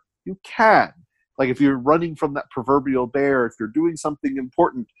longer, you can. Like if you're running from that proverbial bear, if you're doing something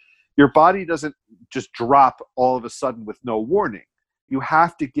important, your body doesn't just drop all of a sudden with no warning. You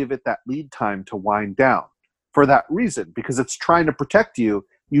have to give it that lead time to wind down. For that reason, because it's trying to protect you,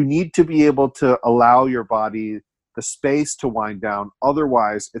 you need to be able to allow your body the space to wind down.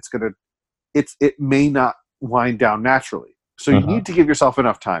 Otherwise, it may not wind down naturally. So you need to give yourself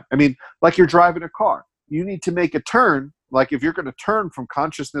enough time. Like you're driving a car. You need to make a turn. Like if you're going to turn from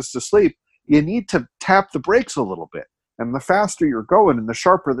consciousness to sleep, you need to tap the brakes a little bit. And the faster you're going and the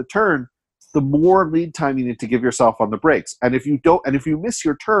sharper the turn, the more lead time you need to give yourself on the brakes. And if you miss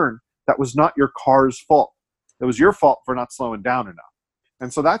your turn, that was not your car's fault. It was your fault for not slowing down enough.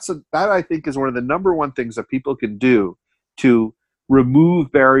 And so that I think is one of the number one things that people can do to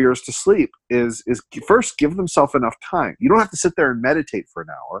remove barriers to sleep is first give themselves enough time. You don't have to sit there and meditate for an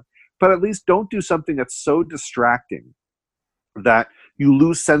hour, but at least don't do something that's so distracting that you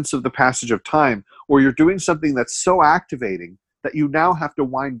lose sense of the passage of time, or you're doing something that's so activating that you now have to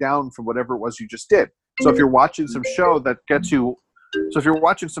wind down from whatever it was you just did. So if you're watching some show that gets you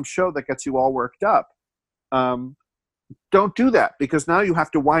all worked up, don't do that, because now you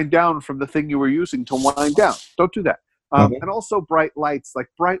have to wind down from the thing you were using to wind down. Don't do that. And also bright lights, like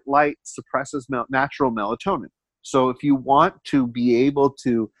bright light suppresses natural melatonin. So if you want to be able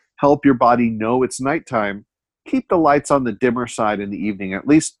to help your body know it's nighttime, keep the lights on the dimmer side in the evening, at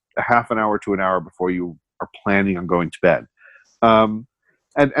least a half an hour to an hour before you are planning on going to bed. And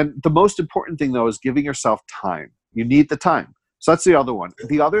the most important thing, though, is giving yourself time. You need the time. So that's the other one.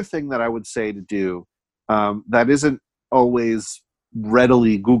 The other thing that I would say to do that isn't always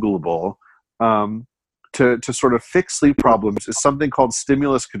readily Googleable to sort of fix sleep problems is something called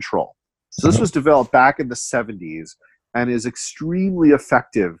stimulus control. So this was developed back in the 70s and is extremely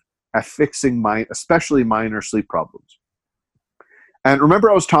effective at fixing especially minor sleep problems. And remember,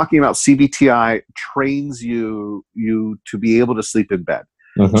 I was talking about CBTI trains you to be able to sleep in bed.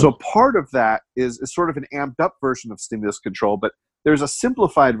 So part of that is sort of an amped up version of stimulus control, but there's a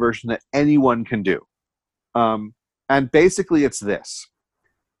simplified version that anyone can do. And basically it's this: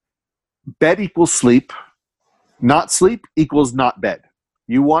 bed equals sleep, not sleep equals not bed.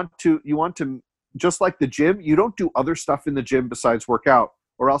 You want to, just like the gym, you don't do other stuff in the gym besides work out,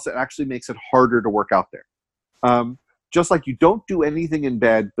 or else it actually makes it harder to work out there. Just like you don't do anything in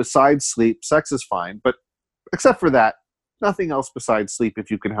bed besides sleep. Sex is fine, but except for that, nothing else besides sleep if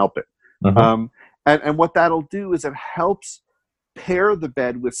you can help it. And what that'll do is it helps pair the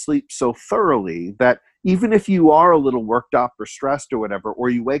bed with sleep so thoroughly that even if you are a little worked up or stressed or whatever, or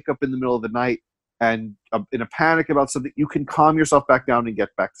you wake up in the middle of the night and in a panic about something, you can calm yourself back down and get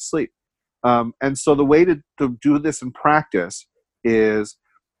back to sleep. And so the way to do this in practice is,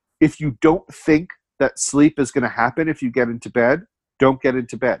 if you don't think that sleep is going to happen if you get into bed, don't get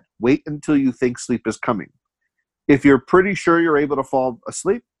into bed. Wait until you think sleep is coming. If you're pretty sure you're able to fall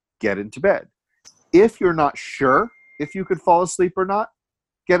asleep, get into bed. If you're not sure if you could fall asleep or not,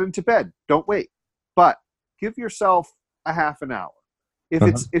 get into bed. Don't wait. But give yourself a half an hour.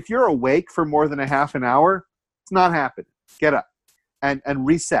 If you're awake for more than a half an hour, it's not happening. Get up and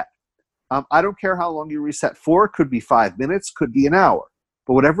reset. I don't care how long you reset for. It could be 5 minutes, could be an hour.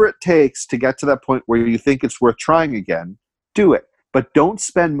 But whatever it takes to get to that point where you think it's worth trying again, do it. But don't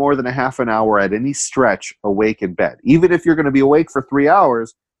spend more than a half an hour at any stretch awake in bed. Even if you're going to be awake for 3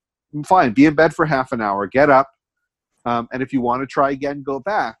 hours, fine, be in bed for half an hour, get up. And if you want to try again, go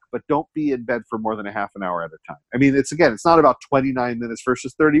back. But don't be in bed for more than a half an hour at a time. I mean, it's not about 29 minutes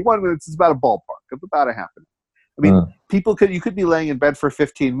versus 31 minutes. It's about a ballpark of about a half an hour. I mean, you could be laying in bed for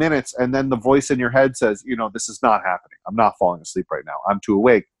 15 minutes and then the voice in your head says, this is not happening. I'm not falling asleep right now. I'm too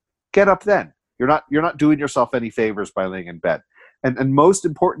awake. Get up then. You're not doing yourself any favors by laying in bed. And most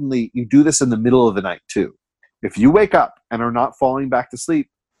importantly, you do this in the middle of the night too. If you wake up and are not falling back to sleep,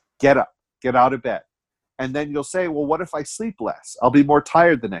 get up, get out of bed. And then you'll say, well, what if I sleep less? I'll be more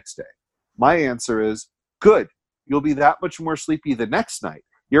tired the next day. My answer is, good. You'll be that much more sleepy the next night.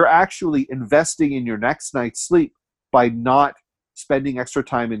 You're actually investing in your next night's sleep by not spending extra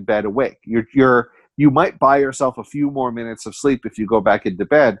time in bed awake. You might buy yourself a few more minutes of sleep if you go back into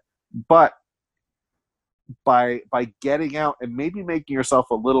bed, but by getting out and maybe making yourself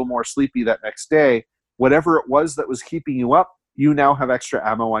a little more sleepy that next day, whatever it was that was keeping you up, you now have extra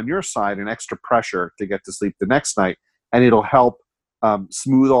ammo on your side and extra pressure to get to sleep the next night, and it'll help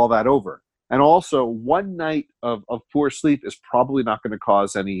smooth all that over. And also, one night of poor sleep is probably not going to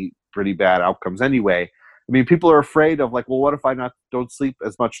cause any pretty bad outcomes anyway. I mean, people are afraid of well, what if I don't sleep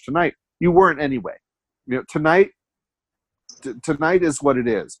as much tonight? You weren't anyway. Tonight is what it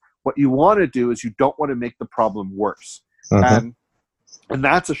is. What you want to do is you don't want to make the problem worse. And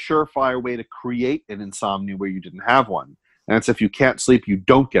that's a surefire way to create an insomnia where you didn't have one. And it's if you can't sleep, you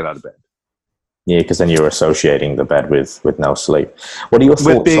don't get out of bed. Yeah, because then you're associating the bed with no sleep. What are your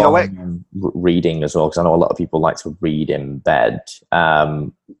thoughts on awake? Reading as well? Because I know a lot of people like to read in bed.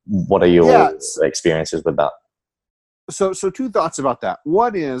 What are your experiences with that? So two thoughts about that.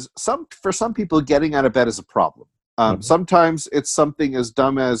 One is, for some people, getting out of bed is a problem. Sometimes it's something as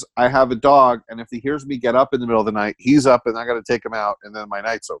dumb as, I have a dog, and if he hears me get up in the middle of the night, he's up, and I got to take him out, and then my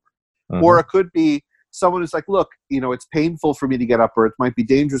night's over. Or it could be someone who's like, look, it's painful for me to get up, or it might be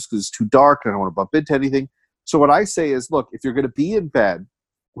dangerous because it's too dark and I don't want to bump into anything. So what I say is, look, if you're going to be in bed,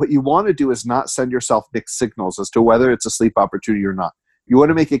 what you want to do is not send yourself mixed signals as to whether it's a sleep opportunity or not. You want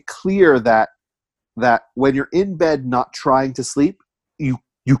to make it clear that when you're in bed not trying to sleep, you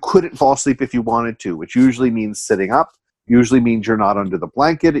couldn't fall asleep if you wanted to, which usually means sitting up, usually means you're not under the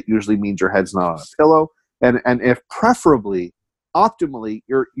blanket, it usually means your head's not on a pillow, and if preferably, optimally,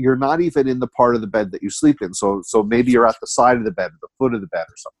 you're not even in the part of the bed that you sleep in. So maybe you're at the side of the bed, or the foot of the bed,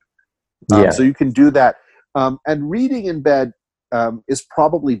 or something. So you can do that. And reading in bed is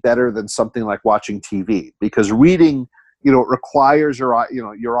probably better than something like watching TV, because reading, it requires your eyes.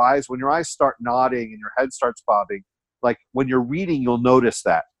 When your eyes start nodding and your head starts bobbing, like when you're reading, you'll notice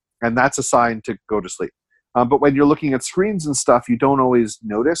that, and that's a sign to go to sleep. But when you're looking at screens and stuff, you don't always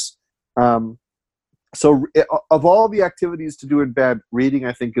notice. So of all the activities to do in bed, reading,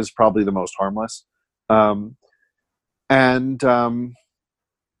 I think, is probably the most harmless. And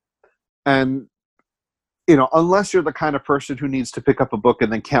unless you're the kind of person who needs to pick up a book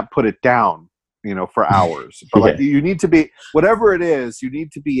and then can't put it down, for hours. But like, you need to be, whatever it is, you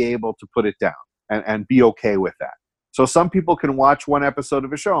need to be able to put it down and be okay with that. So some people can watch one episode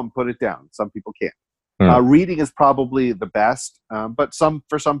of a show and put it down. Some people can't. Reading is probably the best, but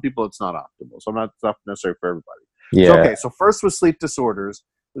for some people it's not optimal. So it's not necessarily for everybody. Yeah. So first was sleep disorders.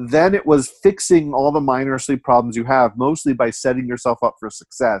 Then it was fixing all the minor sleep problems you have, mostly by setting yourself up for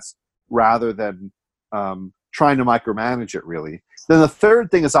success rather than trying to micromanage it, really. Then the third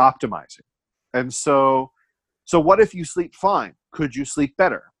thing is optimizing. And so what if you sleep fine? Could you sleep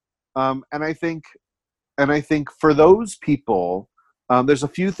better? And I think for those people, there's a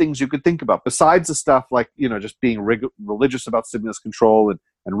few things you could think about besides the stuff like, just being religious about stimulus control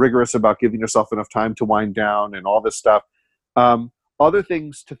and rigorous about giving yourself enough time to wind down and all this stuff. Other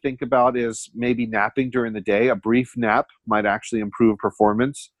things to think about is maybe napping during the day. A brief nap might actually improve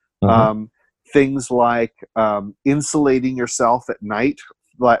performance. Things like insulating yourself at night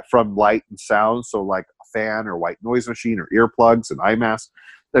from light and sound. So like a fan or white noise machine or earplugs and eye mask.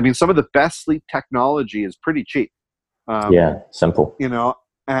 I mean, some of the best sleep technology is pretty cheap. Simple.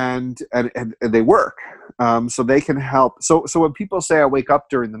 And they work. So they can help. So when people say I wake up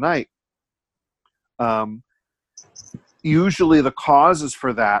during the night, usually the causes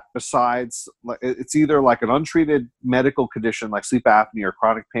for that, besides, it's either like an untreated medical condition like sleep apnea or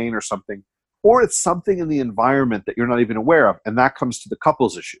chronic pain or something, or it's something in the environment that you're not even aware of. And that comes to the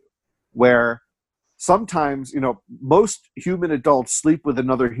couples issue, where sometimes, most human adults sleep with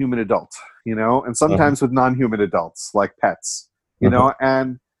another human adult, and sometimes with non-human adults like pets,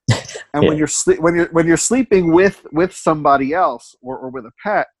 and when you're sleeping with somebody else or with a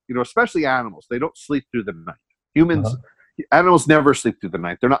pet, especially animals, they don't sleep through the night. Humans, animals never sleep through the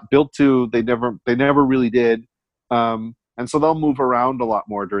night. They're not built to. They never really did. And so they'll move around a lot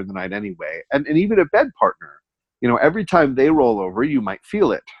more during the night anyway. And even a bed partner, every time they roll over, you might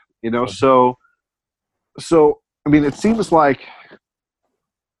feel it. So, I mean, it seems like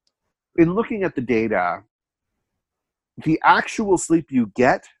in looking at the data, the actual sleep you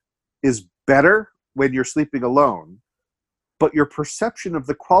get is better when you're sleeping alone, but your perception of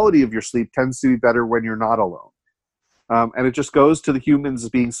the quality of your sleep tends to be better when you're not alone. And it just goes to the humans as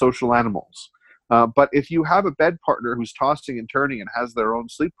being social animals. But if you have a bed partner who's tossing and turning and has their own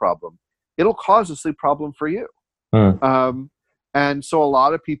sleep problem, it'll cause a sleep problem for you. And so a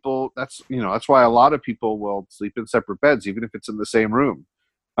lot of people, that's why a lot of people will sleep in separate beds, even if it's in the same room.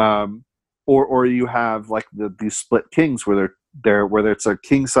 Or you have like these split kings where it's a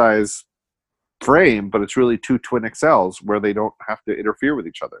king size frame, but it's really two twin XLs where they don't have to interfere with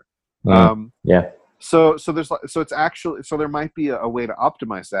each other. So there might be a way to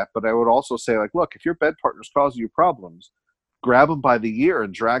optimize that, but I would also say, like, look, if your bed partner's causing you problems, grab them by the ear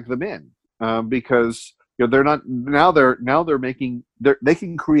and drag them in, because they're not they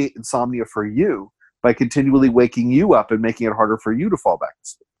can create insomnia for you by continually waking you up and making it harder for you to fall back to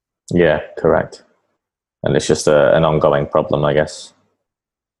sleep. Yeah, correct. And it's just an ongoing problem, I guess.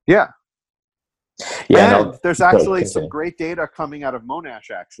 Yeah. And there's actually some great data coming out of Monash,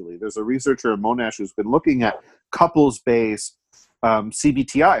 actually. There's a researcher in Monash who's been looking at couples-based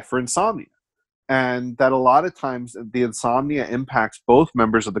CBTI for insomnia. And that a lot of times the insomnia impacts both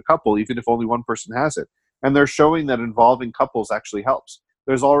members of the couple, even if only one person has it. And they're showing that involving couples actually helps.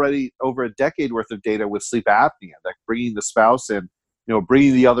 There's already over a decade worth of data with sleep apnea, that bringing the spouse in,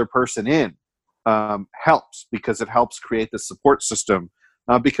 bringing the other person in helps, because it helps create the support system.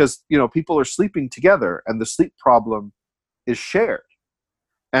 Because people are sleeping together and the sleep problem is shared,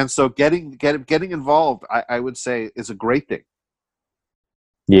 and so getting involved, I would say, is a great thing.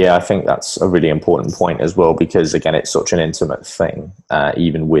 Yeah, I think that's a really important point as well, because again, it's such an intimate thing,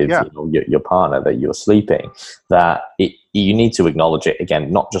 even with your partner, that you're sleeping, that you need to acknowledge it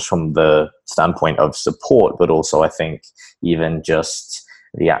again, not just from the standpoint of support, but also I think even just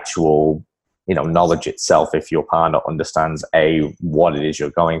the actual, knowledge itself. If your partner understands what it is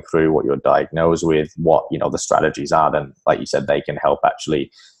you're going through, what you're diagnosed with, what, the strategies are, then like you said, they can help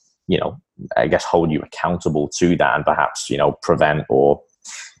actually, I guess hold you accountable to that, and perhaps, prevent or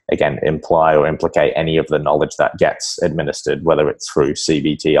again, imply or implicate any of the knowledge that gets administered, whether it's through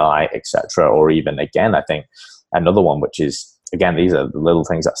CBTI, etc., or even, again, I think another one, which is, again, these are the little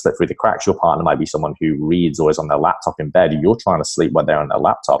things that slip through the cracks. Your partner might be someone who reads or is on their laptop in bed. You're trying to sleep when they're on their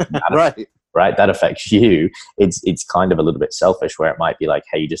laptop. Right. That affects you. It's kind of a little bit selfish, where it might be like,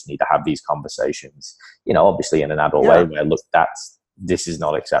 hey, you just need to have these conversations, obviously in an adult way, where look, this is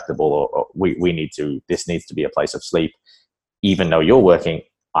not acceptable, or this needs to be a place of sleep. Even though you're working,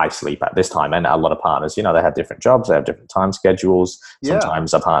 I sleep at this time. And a lot of partners, they have different jobs, they have different time schedules.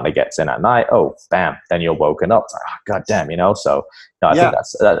 Sometimes a partner gets in at night, oh, bam, then you're woken up. It's like, oh, God damn, So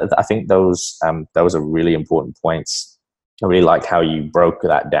I think those are really important points. I really like how you broke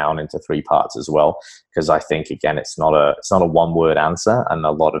that down into 3 parts as well, because I think, again, it's not a one-word answer, and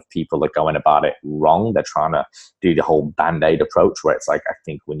a lot of people are going about it wrong. They're trying to do the whole Band-Aid approach, where it's like, I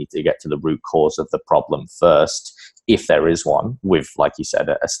think we need to get to the root cause of the problem first, if there is one, with, like you said,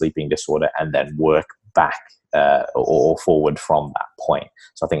 a sleeping disorder, and then work back or forward from that point.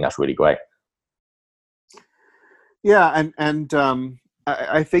 So I think that's really great. Yeah, and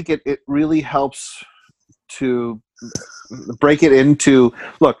I think it really helps to break it into,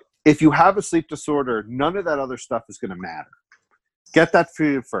 look, if you have a sleep disorder, none of that other stuff is going to matter. Get that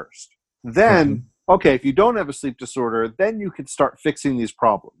treated first. Then, okay, if you don't have a sleep disorder, then you can start fixing these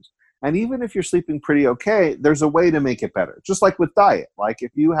problems. And even if you're sleeping pretty okay, there's a way to make it better. Just like with diet. Like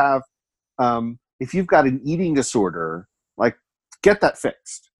if you have, if you've got an eating disorder, like get that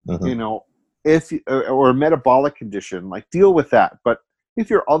fixed. Or a metabolic condition, like deal with that. But if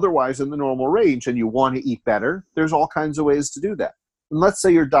you're otherwise in the normal range and you want to eat better, there's all kinds of ways to do that. And let's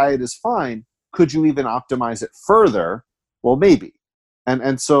say your diet is fine. Could you even optimize it further? Well, maybe.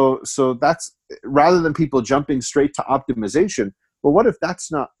 And so that's, rather than people jumping straight to optimization, well, what if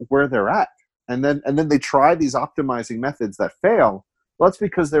that's not where they're at? And then they try these optimizing methods that fail. Well, that's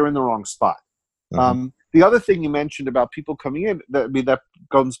because they're in the wrong spot. The other thing you mentioned about people coming in, that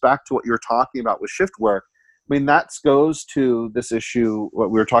comes back to what you're talking about with shift work. I mean, that goes to this issue, what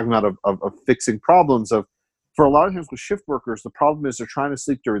we were talking about of fixing problems. For a lot of times with shift workers, the problem is they're trying to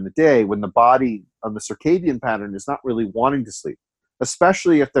sleep during the day when the body on the circadian pattern is not really wanting to sleep,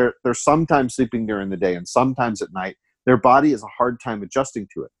 especially if they're sometimes sleeping during the day and sometimes at night. Their body has a hard time adjusting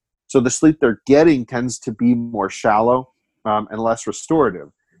to it. So the sleep they're getting tends to be more shallow and less restorative.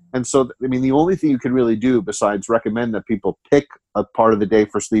 And so, I mean, the only thing you can really do besides recommend that people pick a part of the day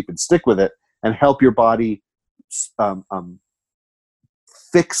for sleep and stick with it and help your body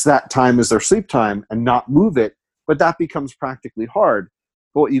fix that time as their sleep time and not move it, but that becomes practically hard.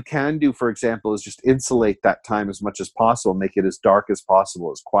 But what you can do, for example, is just insulate that time as much as possible, make it as dark as possible,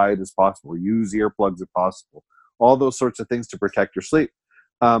 as quiet as possible, use earplugs if possible, all those sorts of things to protect your sleep.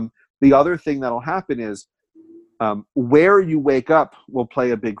 The other thing that'll happen is where you wake up will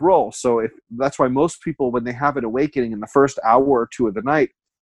play a big role. So that's why most people, when they have an awakening in the first hour or 2 of the night,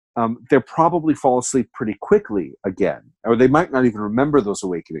 they'll probably fall asleep pretty quickly again, or they might not even remember those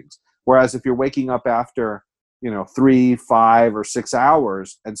awakenings. Whereas if you're waking up after, 3, 5, or 6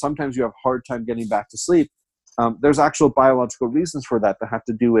 hours, and sometimes you have a hard time getting back to sleep, there's actual biological reasons for that have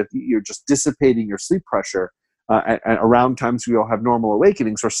to do with you're just dissipating your sleep pressure and around times you'll have normal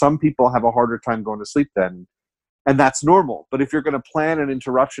awakenings, or some people have a harder time going to sleep then. And that's normal. But if you're going to plan an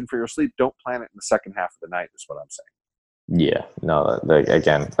interruption for your sleep, don't plan it in the second half of the night, is what I'm saying. Yeah, no,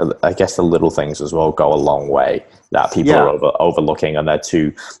 again, I guess the little things as well go a long way that people are overlooking, and they're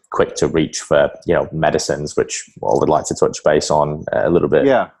too quick to reach for, medicines, which I would like to touch base on a little bit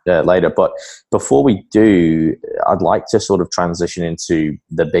later. But before we do, I'd like to sort of transition into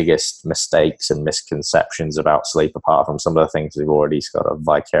the biggest mistakes and misconceptions about sleep, apart from some of the things we've already sort of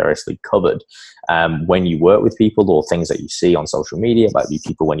vicariously covered. When you work with people, or things that you see on social media, might be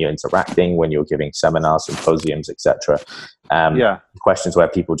people when you're interacting, when you're giving seminars, symposiums, etc. Questions where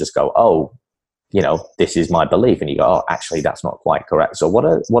people just go, oh, this is my belief, and you go, oh, actually that's not quite correct. So what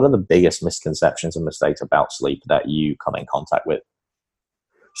are the biggest misconceptions and mistakes about sleep that you come in contact with?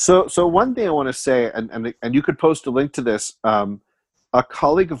 So one thing I want to say, and you could post a link to this, a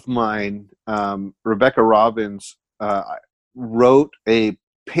colleague of mine, Rebecca Robbins, wrote a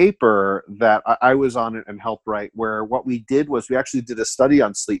paper that I was on it and helped write, where what we did was we actually did a study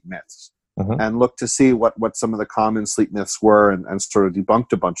on sleep myths and looked to see what some of the common sleep myths were, and sort of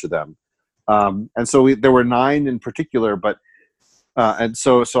debunked a bunch of them. And so there were 9 in particular, but And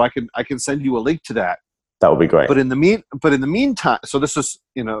so I can send you a link to that. That would be great. But in the meantime, so this is,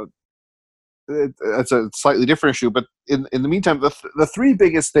 it's a slightly different issue. But in the meantime, the three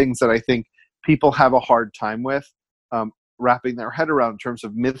biggest things that I think people have a hard time with wrapping their head around in terms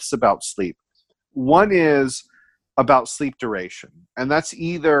of myths about sleep. One is about sleep duration, and that's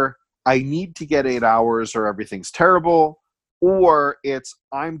either I need to get 8 hours or everything's terrible, or it's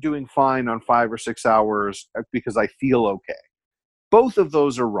I'm doing fine on 5 or 6 hours because I feel okay. Both of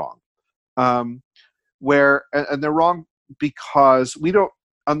those are wrong. And they're wrong because we don't,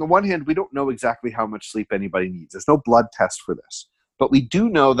 on the one hand, we don't know exactly how much sleep anybody needs. There's no blood test for this. But we do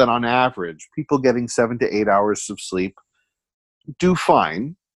know that on average, people getting 7 to 8 hours of sleep do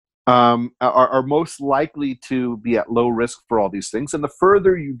fine, are most likely to be at low risk for all these things. And the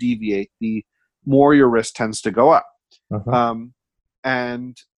further you deviate, the more your risk tends to go up. But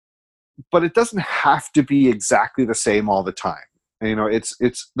it doesn't have to be exactly the same all the time.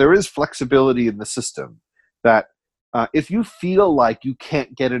 There is flexibility in the system that if you feel like you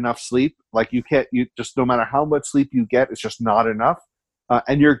can't get enough sleep, like you just no matter how much sleep you get, it's just not enough,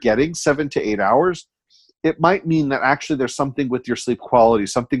 and you're getting 7 to 8 hours, it might mean that actually there's something with your sleep quality,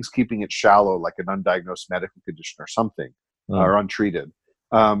 something's keeping it shallow, like an undiagnosed medical condition or something, or untreated.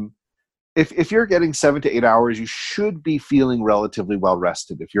 If you're getting 7 to 8 hours, you should be feeling relatively well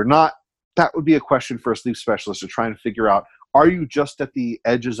rested. If you're not, that would be a question for a sleep specialist to try and figure out, are you just at the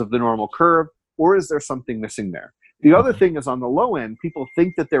edges of the normal curve, or is there something missing there? The other thing is on the low end, people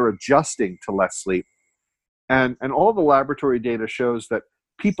think that they're adjusting to less sleep. And all the laboratory data shows that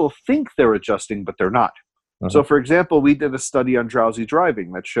people think they're adjusting, but they're not. So, for example, we did a study on drowsy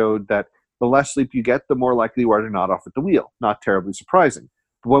driving that showed that the less sleep you get, the more likely you are to nod off at the wheel. Not terribly surprising.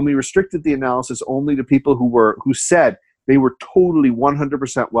 But when we restricted the analysis only to people who said they were totally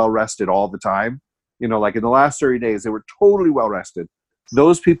 100% well rested all the time, like in the last 30 days, they were totally well rested.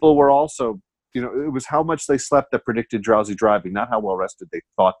 Those people were also, it was how much they slept that predicted drowsy driving, not how well rested they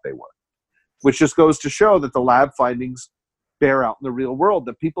thought they were. Which just goes to show that the lab findings bear out in the real world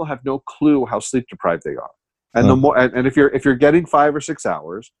that people have no clue how sleep deprived they are. And the more, and if you're getting 5 or 6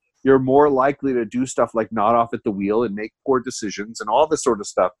 hours, you're more likely to do stuff like nod off at the wheel and make poor decisions and all this sort of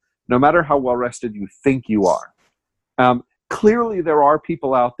stuff, no matter how well rested you think you are. Clearly, there are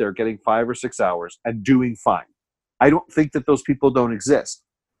people out there getting 5 or 6 hours and doing fine. I don't think that those people don't exist.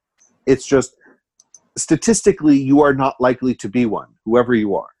 It's just statistically, you are not likely to be one, whoever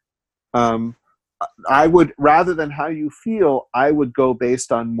you are. I would, rather than how you feel, I would go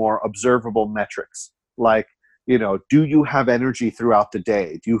based on more observable metrics, like, do you have energy throughout the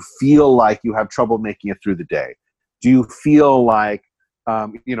day? Do you feel like you have trouble making it through the day? Do you feel like,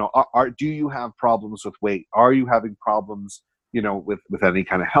 do you have problems with weight? Are you having problems, with any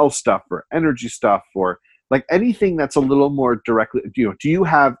kind of health stuff or energy stuff, or like anything that's a little more directly, do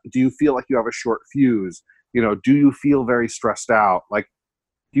you feel like you have a short fuse? Do you feel very stressed out? Like,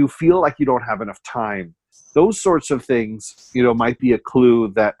 do you feel like you don't have enough time? Those sorts of things, might be a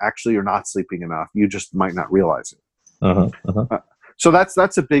clue that actually you're not sleeping enough. You just might not realize it. So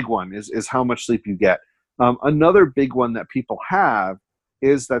that's a big one, is how much sleep you get. Another big one that people have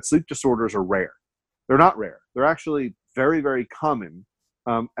is that sleep disorders are rare. They're not rare. They're actually very, very common.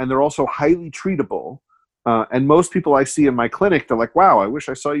 And they're also highly treatable. And most people I see in my clinic, they're like, wow, I wish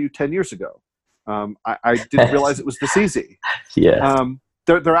I saw you 10 years ago. I didn't realize it was this easy. Yeah.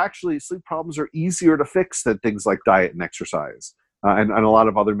 They're actually, sleep problems are easier to fix than things like diet and exercise and a lot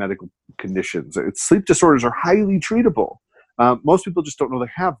of other medical conditions. Sleep disorders are highly treatable. Most people just don't know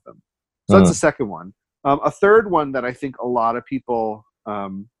they have them. So that's the second one. A third one that I think a lot of people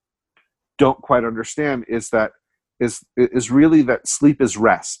don't quite understand is really that sleep is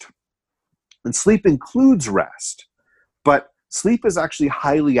rest. And sleep includes rest, but sleep is actually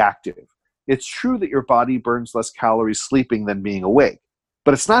highly active. It's true that your body burns less calories sleeping than being awake,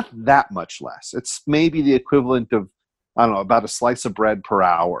 but it's not that much less. It's maybe the equivalent of, I don't know, about a slice of bread per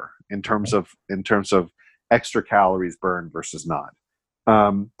hour in terms of extra calories burned versus not.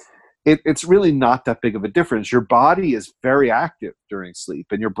 It's really not that big of a difference. Your body is very active during sleep,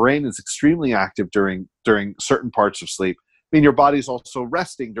 and your brain is extremely active during certain parts of sleep. I mean, your body's also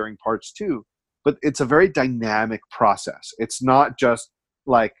resting during parts too, but it's a very dynamic process. It's not just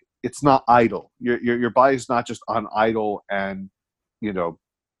like, it's not idle. Your body's not just on idle and,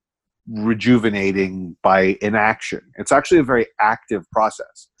 rejuvenating by inaction. It's actually a very active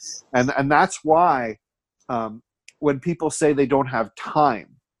process. And that's why when people say they don't have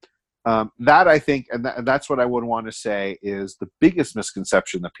time, that I think, and that's what I would want to say is the biggest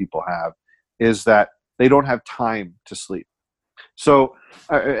misconception that people have, is that they don't have time to sleep. So,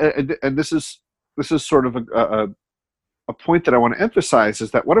 and this is sort of a point that I want to emphasize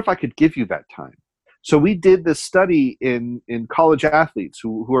is that what if I could give you that time? So we did this study in college athletes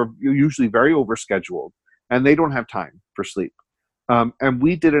who are usually very overscheduled and they don't have time for sleep. And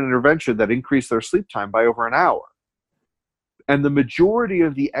we did an intervention that increased their sleep time by over an hour. And the majority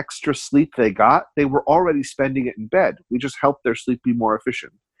of the extra sleep they got, they were already spending it in bed. We just helped their sleep be more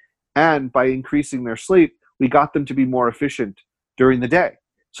efficient. And by increasing their sleep, we got them to be more efficient during the day.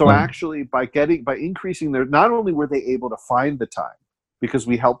 So actually, by increasing not only were they able to find the time, because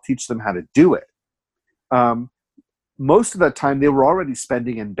we helped teach them how to do it, most of that time they were already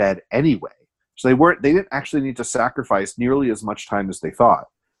spending in bed anyway. So they didn't actually need to sacrifice nearly as much time as they thought.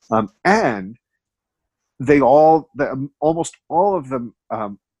 And almost all of them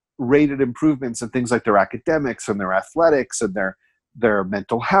rated improvements in things like their academics and their athletics and their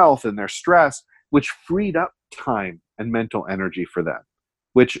mental health and their stress, which freed up time and mental energy for them,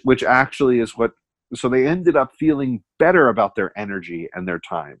 which actually is so they ended up feeling better about their energy and their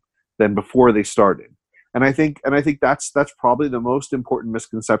time than before they started. And I think that's probably the most important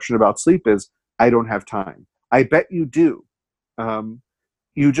misconception about sleep is, I don't have time. I bet you do.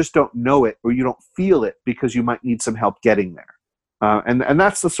 You just don't know it, or you don't feel it because you might need some help getting there. And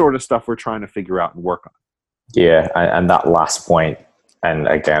that's the sort of stuff we're trying to figure out and work on. Yeah, and that last point, and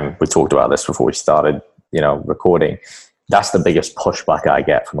again, we talked about this before we started, recording. That's the biggest pushback I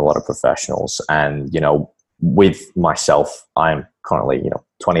get from a lot of professionals. And, with myself, I'm currently,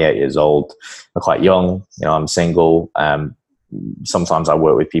 28 years old. I'm quite young. I'm single. Sometimes I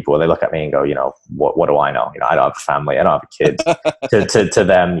work with people and they look at me and go, what do I know? I don't have a family. I don't have a kid. to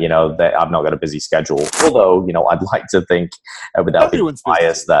them, I've not got a busy schedule. Although, I'd like to think without being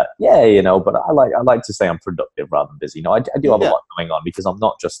biased that, but I like to say I'm productive rather than busy. I do have a lot going on because I'm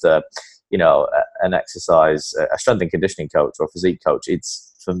not just an exercise, a strength and conditioning coach or a physique coach. It's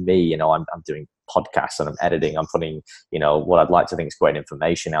for me, I'm doing podcasts and I'm editing. I'm putting, what I'd like to think is great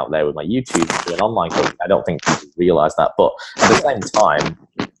information out there with my YouTube, doing online coaching. I don't think people realize that, but at the same time,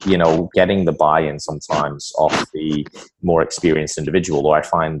 getting the buy-in sometimes off the more experienced individual, or I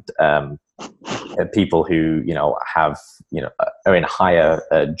find people who have are in higher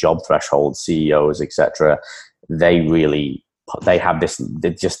job thresholds, CEOs, etc. They have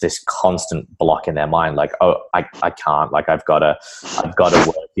this constant block in their mind, like, oh, I can't, like, I've got to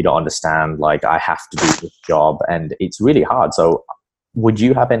work. You don't understand, like, I have to do this job, and it's really hard. So would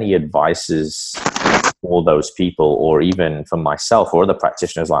you have any advices for those people, or even for myself or other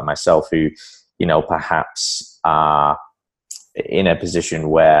practitioners like myself who, perhaps are in a position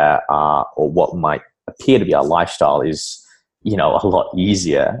where, or what might appear to be our lifestyle is, a lot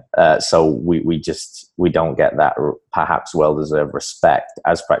easier. So we don't get that perhaps well-deserved respect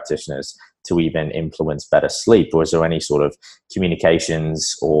as practitioners to even influence better sleep? Or is there any sort of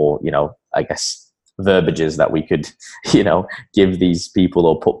communications or, I guess, verbiages that we could, give these people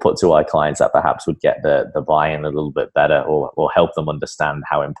or put to our clients that perhaps would get the buy-in a little bit better, or help them understand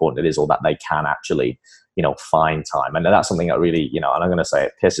how important it is, or that they can actually, find time? And that's something that really, and I'm going to say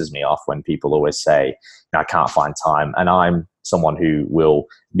it pisses me off when people always say, I can't find time. And I'm someone who will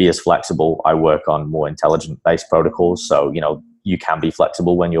be as flexible. I work on more intelligent-based protocols. So, you can be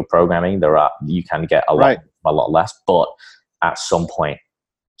flexible when you're programming. You can get a lot less, but at some point,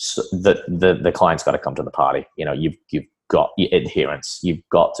 the client's got to come to the party. You've got adherence. You've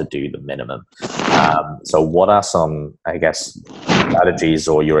got to do the minimum. So what are some, I guess, strategies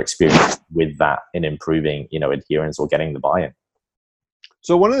or your experience with that in improving, adherence or getting the buy-in?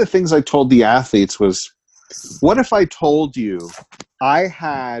 So one of the things I told the athletes was, what if I told you I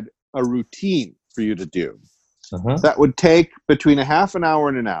had a routine for you to do that would take between a half an hour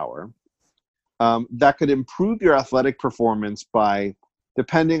and an hour, that could improve your athletic performance by,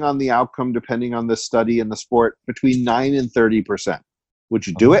 depending on the outcome, depending on the study and the sport, between 9 and 30%. Would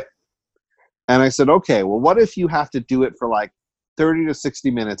you do it? And I said, okay, well, what if you have to do it for like 30 to 60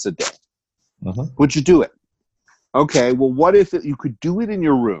 minutes a day? Would you do it? Okay, well, what if you could do it in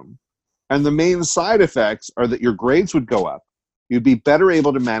your room, and the main side effects are that your grades would go up, you'd be better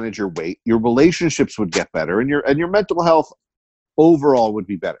able to manage your weight, your relationships would get better, and your mental health overall would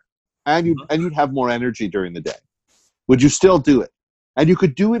be better, and you'd have more energy during the day. Would you still do it? And you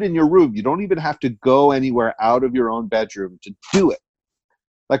could do it in your room. You don't even have to go anywhere out of your own bedroom to do it.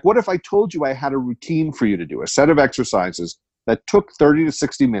 Like, what if I told you I had a routine for you to do, a set of exercises that took 30 to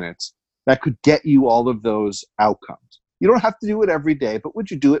 60 minutes that could get you all of those outcomes? You don't have to do it every day, but would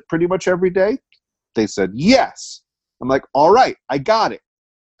you do it pretty much every day? They said, yes. I'm like, all right, I got it.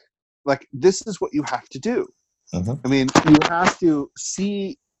 Like, this is what you have to do. I mean, you have to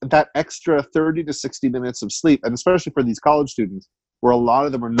see that extra 30 to 60 minutes of sleep, and especially for these college students, where a lot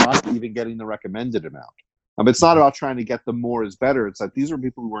of them are not even getting the recommended amount. It's not about trying to get them more is better. It's like these are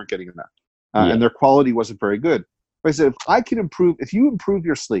people who weren't getting enough, and their quality wasn't very good. But I said, if you improve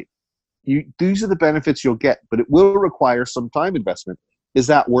your sleep, these are the benefits you'll get, but it will require some time investment. Is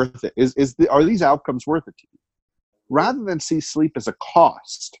that worth it? Are these outcomes worth it to you? Rather than see sleep as a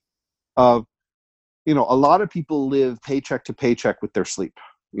cost of, a lot of people live paycheck to paycheck with their sleep.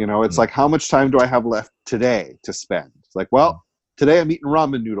 It's like, how much time do I have left today to spend? It's like, well, today I'm eating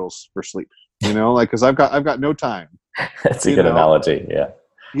ramen noodles for sleep, because I've got no time. That's a good analogy. Yeah.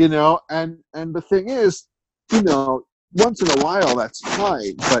 And the thing is, once in a while that's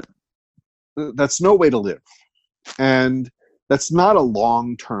fine, but that's no way to live. And that's not a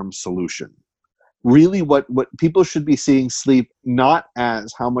long-term solution. Really, what people should be seeing sleep not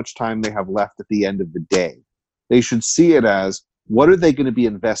as how much time they have left at the end of the day. They should see it as, what are they going to be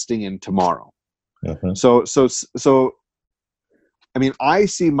investing in tomorrow? Mm-hmm. So, I mean, I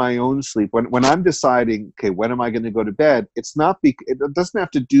see my own sleep when I'm deciding, okay, when am I going to go to bed? It doesn't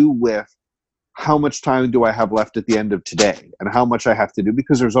have to do with how much time do I have left at the end of today and how much I have to do,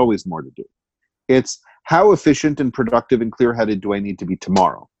 because there's always more to do. It's how efficient and productive and clear-headed do I need to be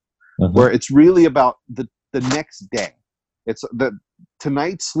tomorrow? Mm-hmm. Where it's really about the next day.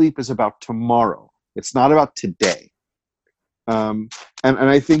 Tonight's sleep is about tomorrow. It's not about today. And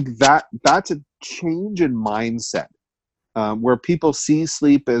I think that's a change in mindset, where people see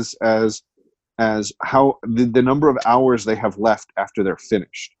sleep as how the number of hours they have left after they're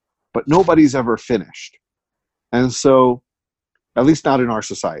finished, but nobody's ever finished. And so, at least not in our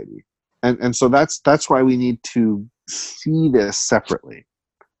society. And so that's why we need to see this separately.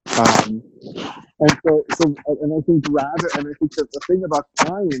 And I think that the thing about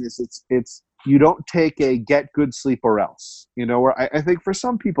dying is it's you don't take a get good sleep or else, where I think for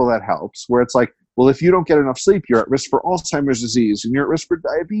some people that helps, where it's like, well, if you don't get enough sleep, you're at risk for Alzheimer's disease, and you're at risk for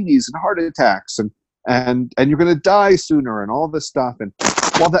diabetes and heart attacks, and you're going to die sooner, and all this stuff. And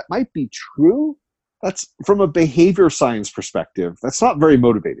while that might be true, that's from a behavior science perspective, that's not very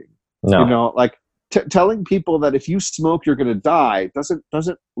motivating. No. Telling people that if you smoke you're going to die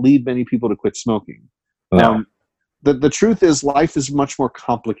doesn't lead many people to quit smoking. No. The truth is, life is much more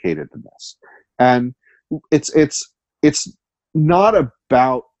complicated than this, and it's not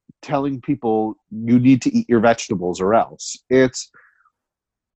about telling people you need to eat your vegetables or else. It's,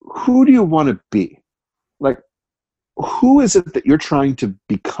 who do you want to be? Like, who is it that you're trying to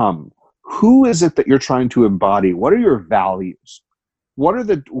become? Who is it that you're trying to embody? What are your values? What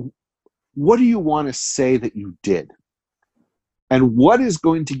do you want to say that you did? And what is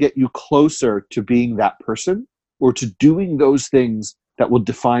going to get you closer to being that person, or to doing those things that will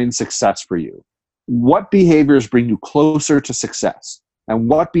define success for you? What behaviors bring you closer to success? And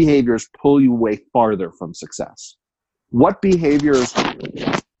what behaviors pull you away farther from success? What behaviors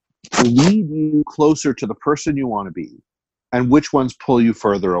lead you closer to the person you want to be? And which ones pull you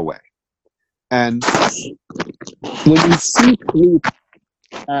further away? And when you see sleep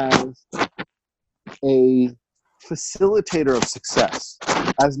as a facilitator of success,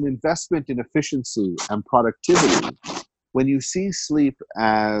 as an investment in efficiency and productivity, when you see sleep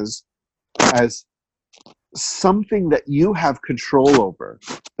as something that you have control over,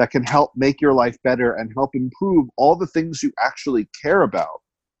 that can help make your life better and help improve all the things you actually care about,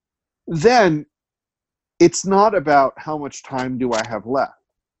 then it's not about how much time do I have left.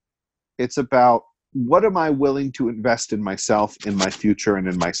 It's about, what am I willing to invest in myself, in my future, and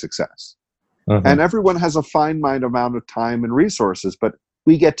in my success? Mm-hmm. And everyone has a finite amount of time and resources, but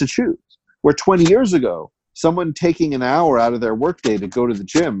we get to choose. Where 20 years ago, someone taking an hour out of their workday to go to the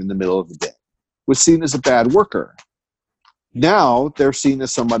gym in the middle of the day was seen as a bad worker. Now they're seen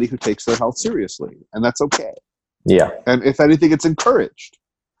as somebody who takes their health seriously, and that's okay. Yeah. And if anything, it's encouraged.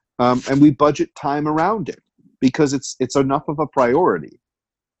 And we budget time around it because it's enough of a priority.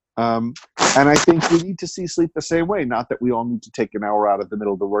 And I think we need to see sleep the same way. Not that we all need to take an hour out of the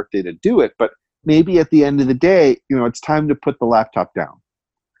middle of the workday to do it, but maybe at the end of the day, it's time to put the laptop down,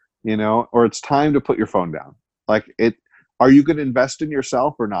 or it's time to put your phone down. Are you going to invest in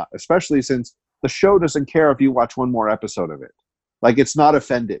yourself or not? Especially since the show doesn't care if you watch one more episode of it. It's not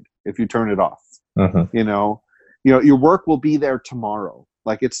offended if you turn it off. Mm-hmm. Your work will be there tomorrow.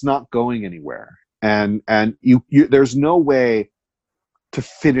 It's not going anywhere. And you there's no way to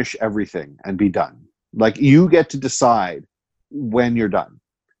finish everything and be done. You get to decide when you're done.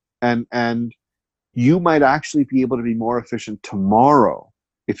 And you might actually be able to be more efficient tomorrow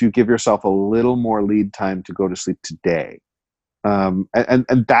if you give yourself a little more lead time to go to sleep today. And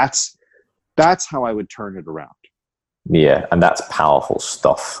that's how I would turn it around. Yeah, and that's powerful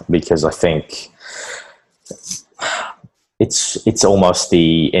stuff, because I think it's almost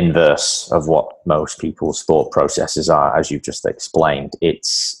the inverse of what most people's thought processes are, as you've just explained.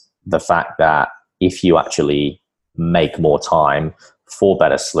 It's the fact that if you actually make more time for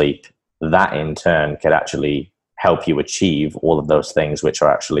better sleep, that in turn could actually help you achieve all of those things which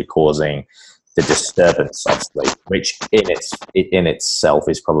are actually causing the disturbance of sleep, which in itself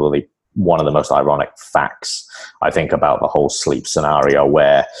is probably one of the most ironic facts, I think, about the whole sleep scenario,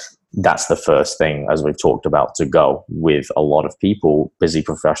 where that's the first thing, as we've talked about, to go with a lot of people, busy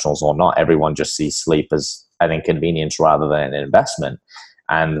professionals or not. Everyone just sees sleep as an inconvenience rather than an investment.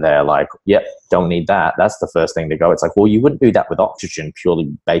 And they're like, yep, don't need that. That's the first thing to go. It's like, well, you wouldn't do that with oxygen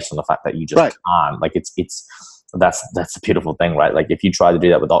purely based on the fact that you just can't. Like, that's the beautiful thing, right? Like, if you try to do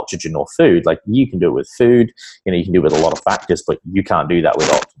that with oxygen or food, like, you can do it with food, you can do it with a lot of factors, but you can't do that with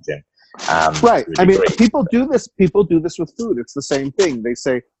oxygen. Right. I mean, people do this with food. It's the same thing. They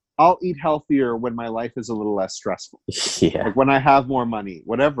say, I'll eat healthier when my life is a little less stressful. Yeah. Like when I have more money,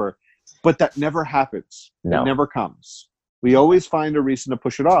 whatever. But that never happens. No. It never comes. We always find a reason to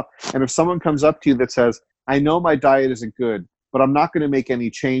push it off. And if someone comes up to you that says, I know my diet isn't good, but I'm not going to make any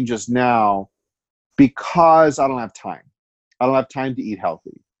changes now because I don't have time. I don't have time to eat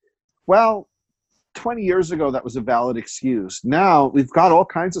healthy. Well, 20 years ago, that was a valid excuse. Now we've got all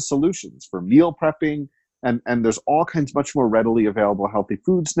kinds of solutions for meal prepping, and there's all kinds much more readily available healthy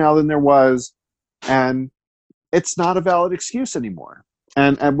foods now than there was. And it's not a valid excuse anymore.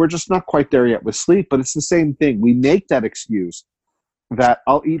 And we're just not quite there yet with sleep, but it's the same thing. We make that excuse that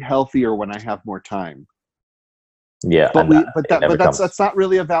I'll eat healthier when I have more time. Yeah, but that's not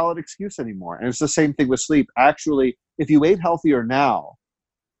really a valid excuse anymore. And it's the same thing with sleep. Actually, if you ate healthier now,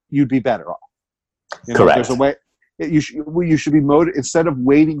 you'd be better off. Correct. There's a way. You should be motivated. Instead of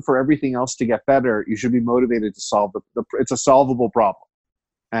waiting for everything else to get better, you should be motivated to solve it's a solvable problem.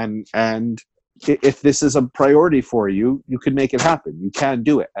 And if this is a priority for you, you can make it happen. You can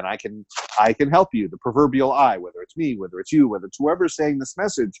do it, and I can help you. The proverbial I, whether it's me, whether it's you, whether it's whoever's saying this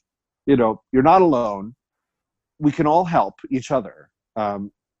message, you're not alone. We can all help each other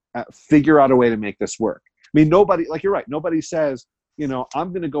figure out a way to make this work. I mean, nobody, like you're right. Nobody says,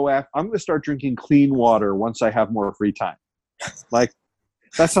 I'm going to start drinking clean water once I have more free time. Like,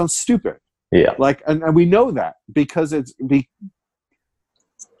 that sounds stupid. Yeah. Like, and we know that because it's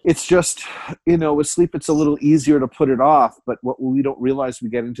just, with sleep, it's a little easier to put it off. But what we don't realize, we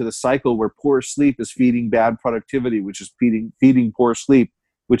get into the cycle where poor sleep is feeding bad productivity, which is feeding poor sleep,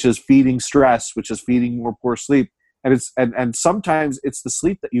 which is feeding stress, which is feeding more poor sleep. And sometimes it's the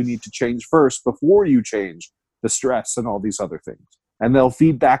sleep that you need to change first before you change the stress and all these other things. And they'll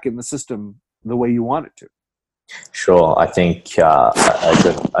feed back in the system the way you want it to. Sure. I think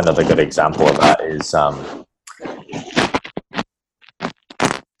another good example of that is,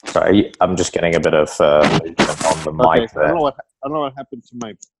 sorry, I'm just getting a bit of movement on the mic there. I don't know what happened to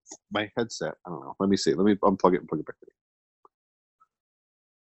my headset. I don't know. Let me see. Let me unplug it and plug it back in.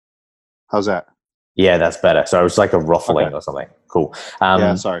 How's that? Yeah, that's better. So it was like a ruffling or something. Cool.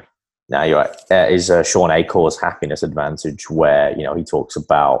 Yeah, sorry. No, you're right. Is Sean Acor's Happiness Advantage, where he talks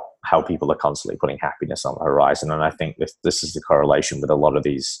about how people are constantly putting happiness on the horizon, and I think this is the correlation with a lot of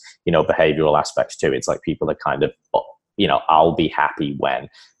these behavioral aspects too. It's like people are kind of I'll be happy when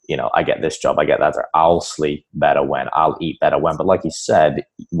I get this job, I get that, or I'll sleep better when, I'll eat better when. But like you said,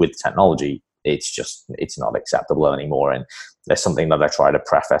 with technology, it's not acceptable anymore. And there's something that I try to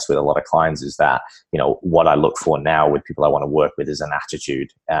preface with a lot of clients is that, what I look for now with people I want to work with is an attitude.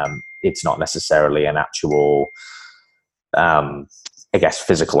 It's not necessarily an actual,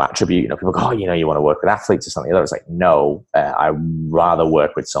 physical attribute. People go, you want to work with athletes or something. It's like, no, I rather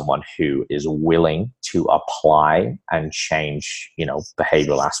work with someone who is willing to apply and change,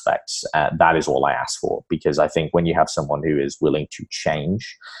 behavioral aspects. That is all I ask for, because I think when you have someone who is willing to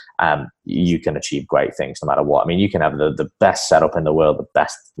change, you can achieve great things no matter what. I mean, you can have the best setup in the world, the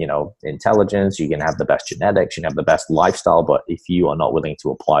best, intelligence, you can have the best genetics, you can have the best lifestyle, but if you are not willing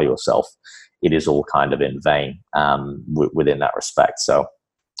to apply yourself, it is all kind of in vain within that respect. So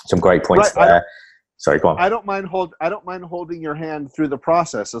some great points there. Sorry, go on. I don't mind holding your hand through the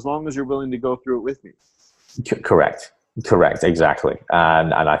process as long as you're willing to go through it with me. Correct. Exactly.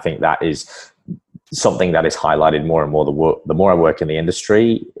 And I think that is something that is highlighted more and more. The more I work in the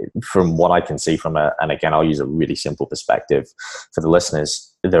industry, from what I can see and again, I'll use a really simple perspective for the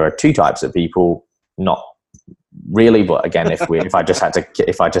listeners. There are two types of people, not really, but again, if I just had to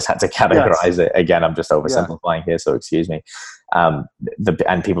categorize it, again, I'm just oversimplifying here, so excuse me.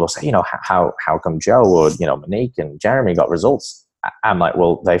 And people will say, how come Joe or Monique and Jeremy got results? I'm like,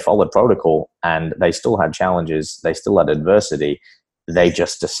 well, they followed protocol and they still had challenges, they still had adversity. They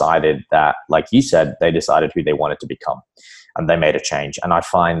just decided that, like you said, they decided who they wanted to become, and they made a change. And I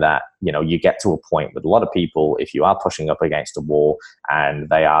find that, you get to a point with a lot of people, if you are pushing up against a wall, and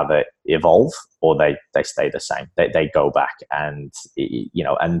they either evolve or they stay the same. They go back, and,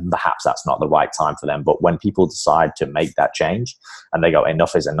 and perhaps that's not the right time for them. But when people decide to make that change and they go,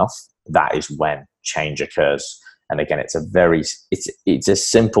 enough is enough, that is when change occurs. And again, it's a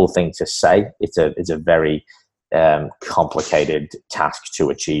simple thing to say. It's a very complicated task to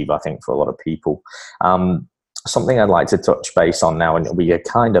achieve, I think, for a lot of people. Something I'd like to touch base on now, and we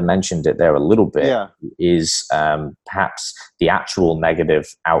kind of mentioned it there a little bit, is perhaps the actual negative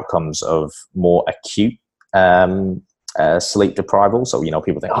outcomes of more acute sleep deprival. So,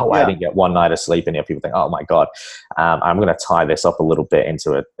 people think, I didn't get one night of sleep, and people think, oh my God. I'm going to tie this up a little bit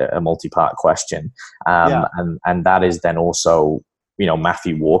into a multi-part question. And that is then also,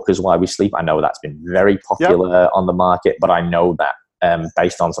 Matthew Walker's Why We Sleep. I know that's been very popular on the market, but I know that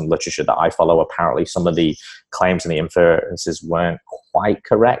based on some literature that I follow, apparently some of the claims and the inferences weren't quite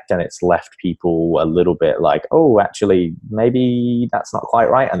correct, and it's left people a little bit like, oh, actually, maybe that's not quite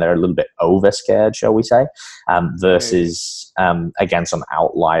right, and they're a little bit over scared, shall we say, versus, again, some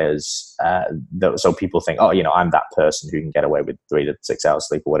outliers. So people think, I'm that person who can get away with 3 to 6 hours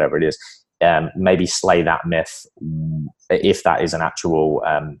sleep or whatever it is. Maybe slay that myth if that is an actual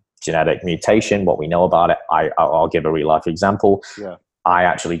genetic mutation, what we know about it. I'll give a real life example. I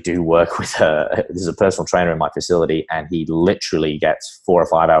actually do work with there's a personal trainer in my facility, and he literally gets 4 or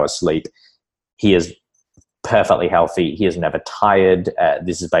 5 hours sleep. He is perfectly healthy. He is never tired.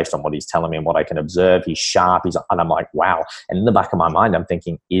 This is based on what he's telling me and what I can observe. He's sharp. And I'm like, wow. And in the back of my mind, I'm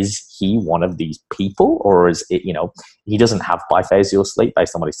thinking, is he one of these people, or is it, he doesn't have biphasial sleep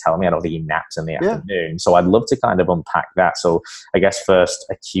based on what he's telling me. I don't think he naps in the afternoon. So I'd love to kind of unpack that. So I guess first,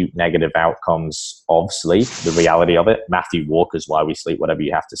 acute negative outcomes of sleep, the reality of it. Matthew Walker's Why We Sleep, whatever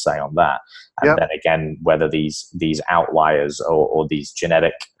you have to say on that. And then again, whether these outliers or these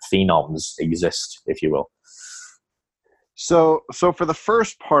genetic phenoms exist, if you will. So for the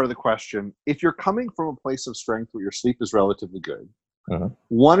first part of the question, if you're coming from a place of strength where your sleep is relatively good,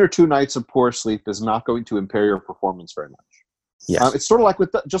 1 or 2 nights of poor sleep is not going to impair your performance very much. It's sort of like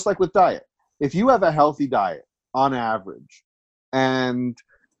just like with diet. If you have a healthy diet on average, and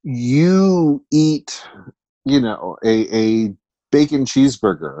you eat, a bacon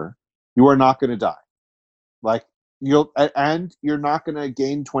cheeseburger, you are not going to die. Like you're not going to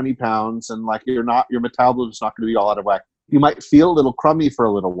gain 20 pounds, and your metabolism is not going to be all out of whack. You might feel a little crummy for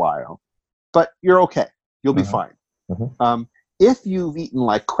a little while, but you're okay. You'll be fine. If you've eaten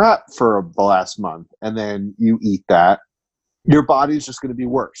like crap for the last month and then you eat that, your body's just going to be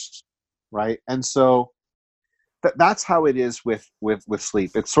worse, right? And so that's how it is with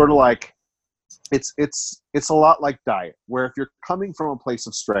sleep. It's sort of like it's a lot like diet, where if you're coming from a place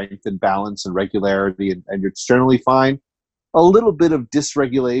of strength and balance and regularity and you're generally fine, a little bit of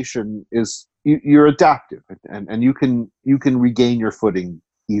dysregulation is you're adaptive, and you can regain your footing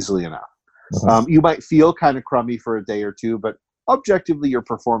easily enough. You might feel kind of crummy for a day or two, but objectively your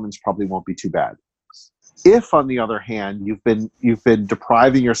performance probably won't be too bad. If, on the other hand, you've been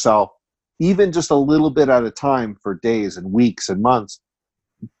depriving yourself even just a little bit at a time for days and weeks and months,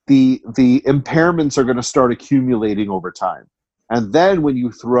 the impairments are going to start accumulating over time. And then when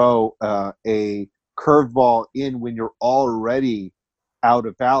you throw a curveball in when you're already out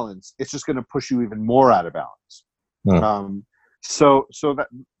of balance, it's just going to push you even more out of balance. So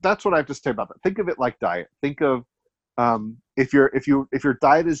that's what I have to say about that. Think of it like diet. Think of if your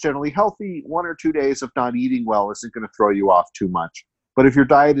diet is generally healthy, 1 or 2 days of not eating well isn't going to throw you off too much. But if your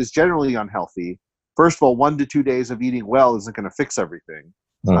diet is generally unhealthy, first of all, 1 to 2 days of eating well isn't going to fix everything.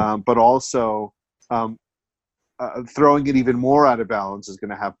 But also throwing it even more out of balance is going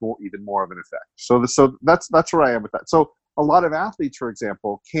to have even more of an effect. So that's where I am with that. So a lot of athletes, for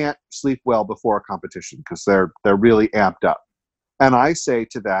example, can't sleep well before a competition because they're really amped up. And I say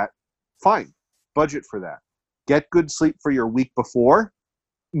to that, fine, budget for that. Get good sleep for your week before,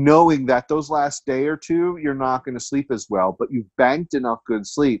 knowing that those last day or two, you're not going to sleep as well, but you've banked enough good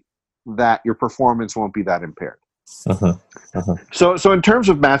sleep that your performance won't be that impaired. So in terms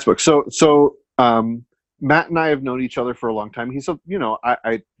of Matt's book, so Matt and I have known each other for a long time. He's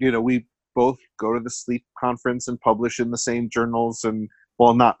we both go to the sleep conference and publish in the same journals, and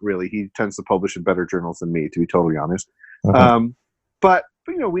well, not really. He tends to publish in better journals than me, to be totally honest. But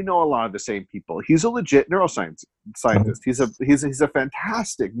we know a lot of the same people. He's a legit neuroscientist. He's a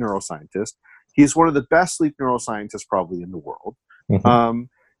fantastic neuroscientist. He's one of the best sleep neuroscientists probably in the world.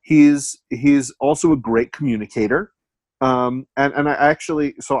 He's also a great communicator. And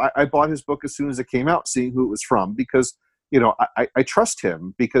I bought his book as soon as it came out, seeing who it was from, because I trust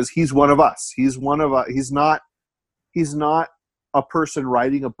him because he's one of us. He's one of us. He's not a person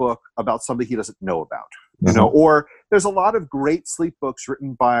writing a book about something he doesn't know about, or there's a lot of great sleep books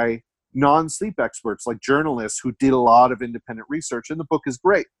written by non-sleep experts, like journalists who did a lot of independent research, and the book is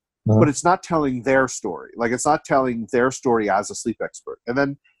great, but it's not telling their story. Like, it's not telling their story as a sleep expert. And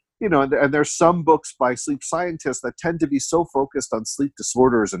then, and there's some books by sleep scientists that tend to be so focused on sleep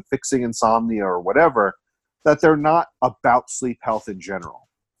disorders and fixing insomnia or whatever, that they're not about sleep health in general.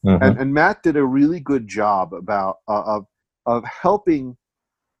 And Matt did a really good job about of helping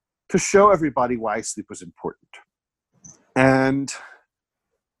to show everybody why sleep was important. And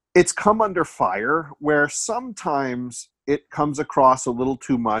it's come under fire where sometimes it comes across a little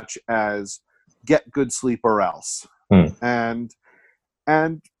too much as get good sleep or else. And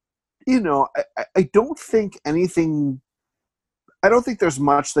I don't think there's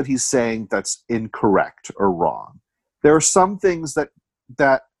much that he's saying that's incorrect or wrong. There are some things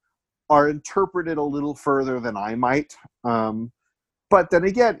that are interpreted a little further than I might. But then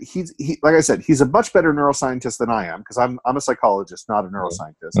again, he like I said, he's a much better neuroscientist than I am, because I'm a psychologist, not a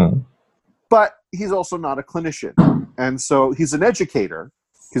neuroscientist. But he's also not a clinician. And so he's an educator.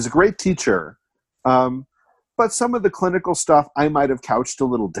 He's a great teacher. But some of the clinical stuff I might have couched a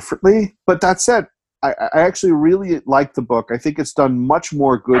little differently. But that said, I actually really like the book. I think it's done much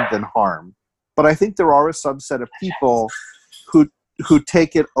more good than harm. But I think there are a subset of people who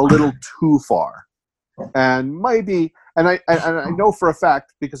take it a little too far. And maybe, and I know for a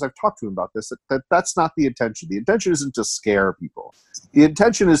fact, because I've talked to him about this, that's not the intention. The intention isn't to scare people. The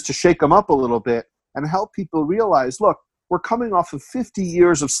intention is to shake them up a little bit and help people realize, look, we're coming off of 50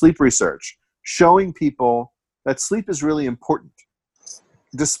 years of sleep research showing people that sleep is really important,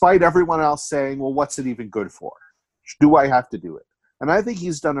 despite everyone else saying, well, what's it even good for? Do I have to do it? And I think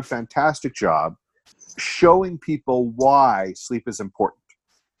he's done a fantastic job showing people why sleep is important.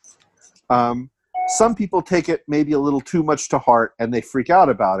 Some people take it maybe a little too much to heart and they freak out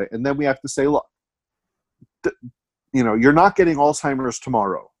about it. And then we have to say, look, you're not getting Alzheimer's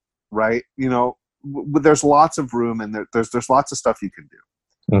tomorrow, right? There's lots of room, and there's lots of stuff you can do.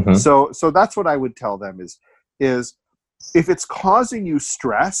 So that's what I would tell them is if it's causing you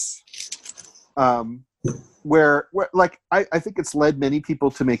stress, where like I think it's led many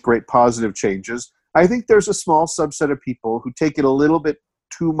people to make great positive changes. I think there's a small subset of people who take it a little bit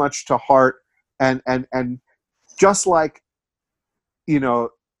too much to heart, and just like,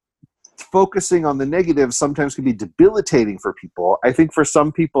 focusing on the negative sometimes can be debilitating for people. I think for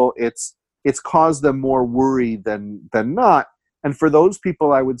some people it's caused them more worry than not. And for those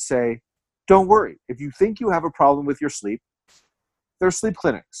people, I would say, don't worry. If you think you have a problem with your sleep, there's sleep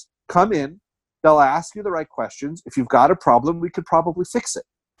clinics. Come in. They'll ask you the right questions. If you've got a problem, we could probably fix it.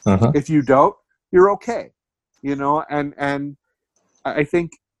 If you don't, you're okay. And I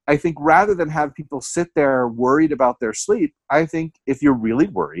think rather than have people sit there worried about their sleep, I think if you're really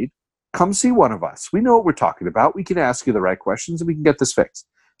worried, come see one of us. We know what we're talking about. We can ask you the right questions and we can get this fixed.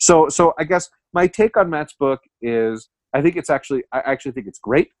 So I guess my take on Matt's book is I actually think it's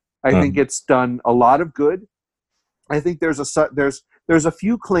great. I think it's done a lot of good. I think there's a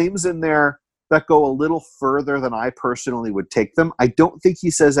few claims in there that go a little further than I personally would take them. I don't think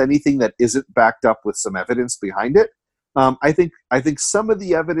he says anything that isn't backed up with some evidence behind it. I think some of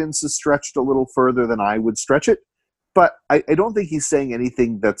the evidence is stretched a little further than I would stretch it, but I don't think he's saying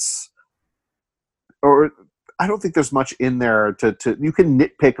anything or I don't think there's much in there to you can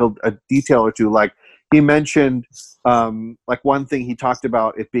nitpick a detail or two. Like he mentioned, like one thing he talked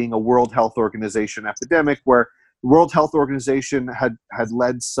about it being a World Health Organization epidemic, where the World Health Organization had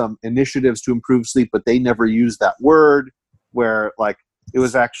led some initiatives to improve sleep, but they never used that word, where like it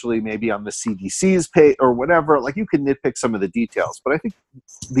was actually maybe on the CDC's page or whatever. Like you can nitpick some of the details, but I think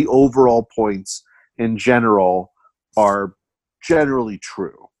the overall points in general are generally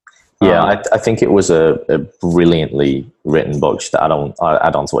true. Yeah, I think it was a brilliantly written book. Just to add on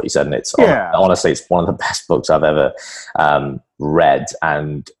to what you said, and it's honestly, it's one of the best books I've ever read.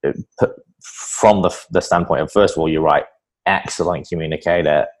 And from the standpoint of, first of all, you're right, excellent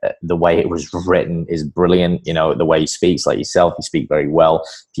communicator. The way it was written is brilliant. The way he speaks, like yourself, you speak very well.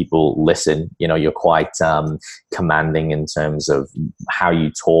 People listen. You're quite commanding in terms of how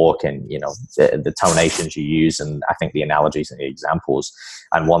you talk and the tonations you use, and I think the analogies and the examples.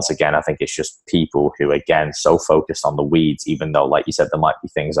 And once again, I think it's just people who, again, so focused on the weeds, even though, like you said, there might be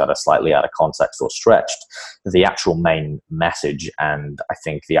things that are slightly out of context or stretched. The actual main message, and I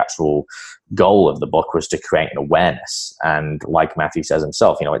think the actual goal of the book, was to create an awareness. And like Matthew says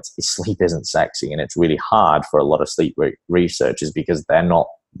himself, sleep isn't sexy, and it's really hard for a lot of sleep researchers because they're not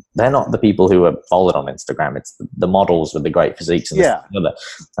they're not the people who are followed on Instagram. It's the models with the great physiques and Yeah.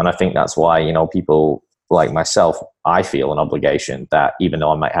 and I think that's why, you know, people like myself, I feel an obligation that even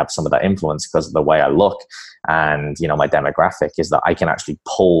though I might have some of that influence because of the way I look and, you know, my demographic, is that I can actually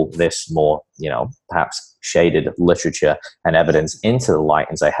pull this more, you know, perhaps shaded literature and evidence into the light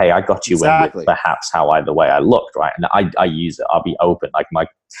and say, hey, I got you in with perhaps the way I looked, right? And I use it. I'll be open. Like, my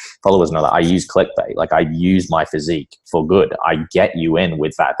followers know that I use clickbait. Like, I use my physique for good. I get you in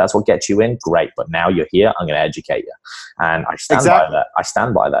with that. That's what gets you in. Great. But now you're here. I'm going to educate you. And I stand by that. I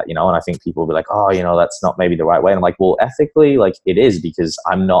stand by that, you know, and I think people will be like, oh, you know, that's not maybe the right way. And I'm like, well, ethically, like, it is, because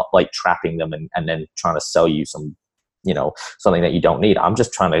I'm not like trapping them and then trying to sell you some, you know, something that you don't need. I'm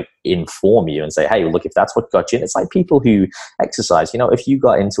just trying to inform you and say, hey, look, if that's what got you in, it's like people who exercise, you know, if you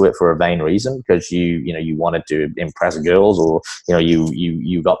got into it for a vain reason because you wanted to impress girls, or, you know,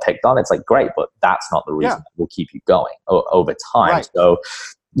 you got picked on, it's like, great, but that's not the reason that will keep you going over time. Right. So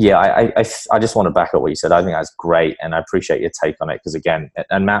yeah, I just want to back up what you said. I think that's great, and I appreciate your take on it, because again,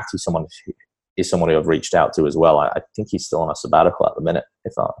 and Matthew, someone who I've reached out to as well. I think he's still on a sabbatical at the minute,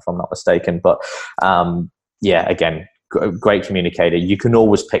 if I'm not mistaken. But yeah, again, great communicator. You can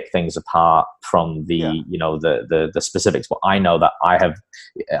always pick things apart from the you know, the specifics. But I know that I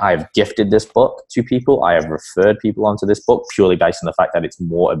have gifted this book to people. I have referred people onto this book purely based on the fact that it's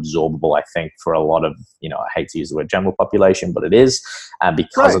more absorbable, I think, for a lot of, you know, I hate to use the word general population, but it is,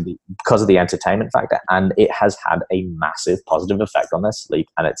 because of the entertainment factor, and it has had a massive positive effect on their sleep,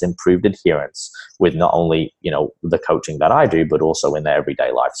 and it's improved adherence with not only, you know, the coaching that I do, but also in their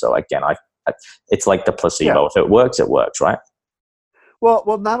everyday life. So again, it's like the placebo. If it works, it works, right?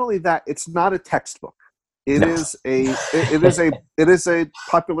 Well, not only that, it's not a textbook. It is a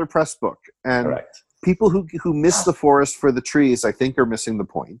popular press book, and correct. People who miss the forest for the trees, I think, are missing the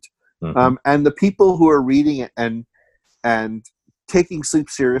point. Mm-hmm. And the people who are reading it and taking sleep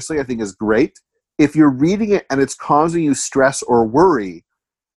seriously, I think, is great. If you're reading it and it's causing you stress or worry,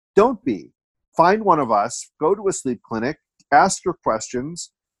 don't be. Find one of us, go to a sleep clinic, ask your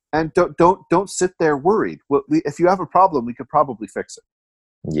questions, and don't sit there worried. If you have a problem, we could probably fix it.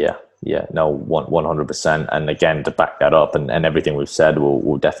 Yeah, no, 100%. And again, to back that up, and everything we've said,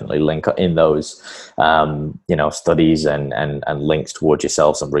 we'll definitely link in those, you know, studies and links towards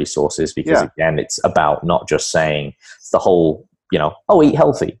yourself, some resources, because again, it's about not just saying the whole, you know, oh, eat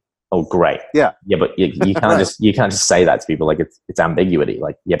healthy. Oh, great. Yeah, but you can't right. you can't just say that to people. Like, it's ambiguity.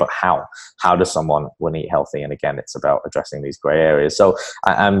 Like, yeah, but how does someone want to eat healthy? And again, it's about addressing these gray areas. So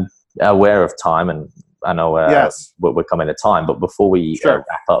I'm aware of time, and I know we're coming to time, but before we wrap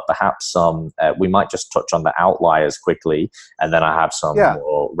up, perhaps we might just touch on the outliers quickly, and then I have some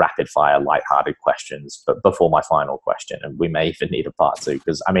more rapid fire, lighthearted questions. But before my final question, and we may even need a part two,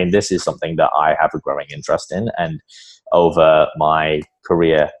 because I mean, this is something that I have a growing interest in, and over my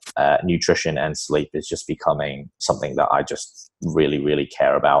career, nutrition and sleep is just becoming something that I just really, really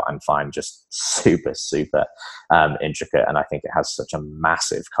care about and find just super, super intricate. And I think it has such a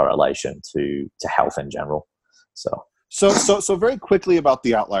massive correlation to health in general. So very quickly about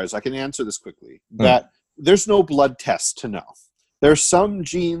the outliers, I can answer this quickly, that there's no blood test to know. There's some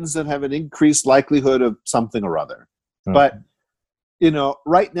genes that have an increased likelihood of something or other. But, you know,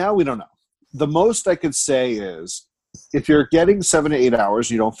 right now we don't know. The most I could say is, if you're getting 7 to 8 hours,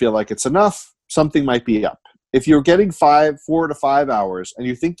 you don't feel like it's enough, something might be up. If you're getting 4 to 5 hours and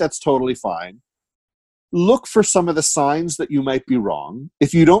you think that's totally fine, look for some of the signs that you might be wrong.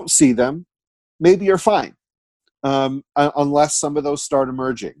 If you don't see them, maybe you're fine, unless some of those start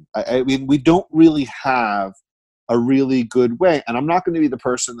emerging. I mean, we don't really have a really good way. And I'm not going to be the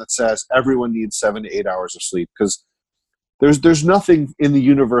person that says everyone needs 7 to 8 hours of sleep, because there's nothing in the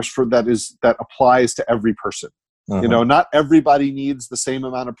universe that applies to every person. You know, not everybody needs the same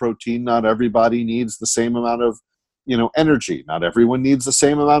amount of protein. Not everybody needs the same amount of, you know, energy. Not everyone needs the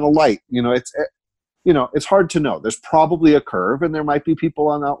same amount of light. You know, it's hard to know. There's probably a curve, and there might be people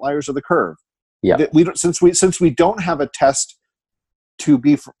on outliers of the curve. Yeah. Since we don't have a test to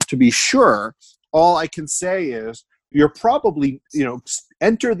be sure, all I can say is you're probably, you know,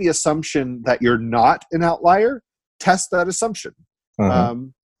 enter the assumption that you're not an outlier. Test that assumption,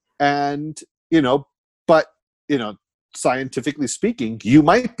 and you know, but. You know, scientifically speaking, you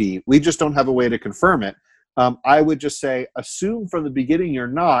might be. We just don't have a way to confirm it. I would just say, assume from the beginning you're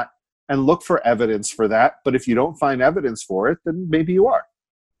not, and look for evidence for that. But if you don't find evidence for it, then maybe you are.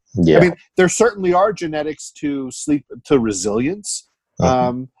 Yeah. I mean, there certainly are genetics to sleep, to resilience.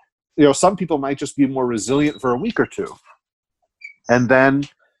 You know, some people might just be more resilient for a week or two, and then,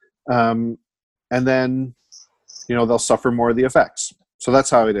 you know, they'll suffer more of the effects. So that's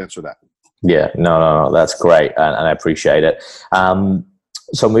how I'd answer that. Yeah, no, that's great, and I appreciate it.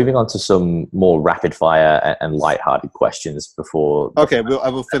 So moving on to some more rapid fire and lighthearted questions before. Okay, I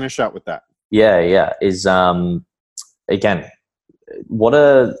will finish out with that. Yeah. Is again,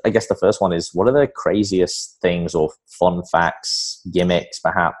 I guess the first one is, what are the craziest things or fun facts, gimmicks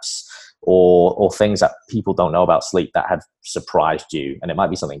perhaps, or things that people don't know about sleep that have surprised you? And it might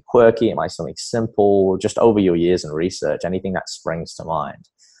be something quirky, it might be something simple, just over your years in research, anything that springs to mind.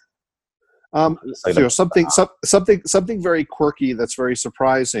 Something very quirky that's very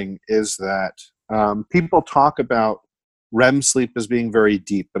surprising is that people talk about REM sleep as being very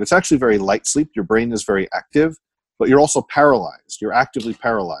deep, but it's actually very light sleep. Your brain is very active, but you're also paralyzed. You're actively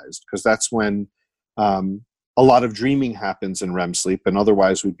paralyzed, because that's when a lot of dreaming happens in REM sleep, and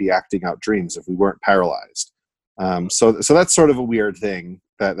otherwise we'd be acting out dreams if we weren't paralyzed. So that's sort of a weird thing.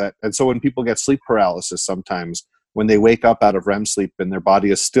 And so when people get sleep paralysis, sometimes when they wake up out of REM sleep and their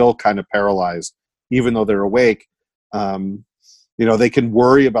body is still kind of paralyzed, even though they're awake, they can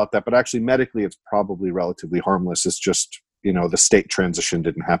worry about that. But actually, medically, it's probably relatively harmless. It's just, the state transition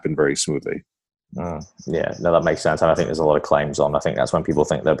didn't happen very smoothly. Yeah, no, that makes sense. And I think there's a lot of claims on. I think that's when people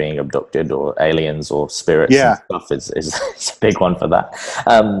think they're being abducted or aliens or spirits. Yeah, and stuff is a big one for that.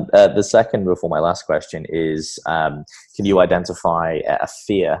 The second, before my last question, is can you identify a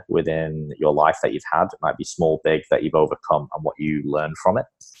fear within your life that you've had? It might be small, big, that you've overcome, and what you learned from it.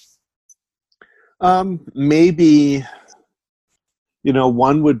 Maybe,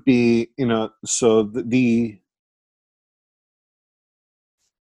 one would be, so the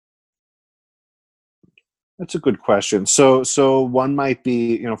That's a good question. So one might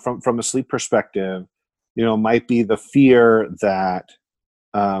be, from a sleep perspective, might be the fear that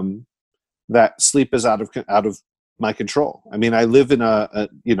that sleep is out of my control. I mean, I live in the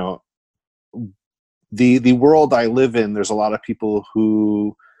world I live in. There's a lot of people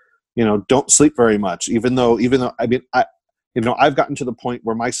who, don't sleep very much, even though I mean, I've gotten to the point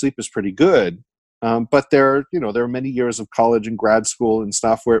where my sleep is pretty good. But there are many years of college and grad school and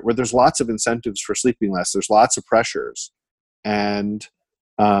stuff where there's lots of incentives for sleeping less. There's lots of pressures, and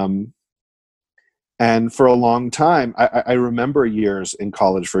for a long time, I remember years in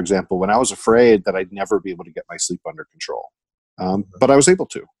college, for example, when I was afraid that I'd never be able to get my sleep under control, but I was able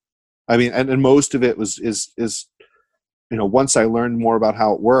to. I mean, and most of it is once I learned more about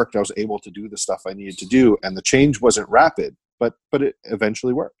how it worked, I was able to do the stuff I needed to do, and the change wasn't rapid, but it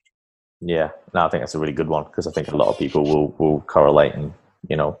eventually worked. Yeah, no, I think that's a really good one, because I think a lot of people will correlate and,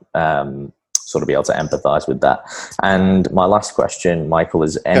 sort of be able to empathize with that. And my last question, Michael,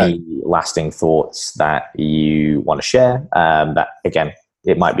 is any lasting thoughts that you want to share that, again,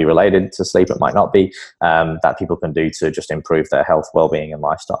 it might be related to sleep, it might not be, that people can do to just improve their health, well-being, and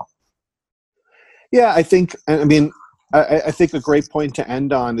lifestyle? Yeah, I think a great point to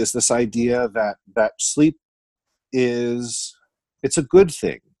end on is this idea that sleep it's a good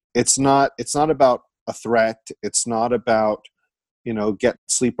thing. It's not about a threat. It's not about, get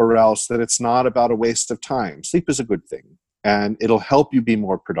sleep or else, that it's not about a waste of time. Sleep is a good thing, and it'll help you be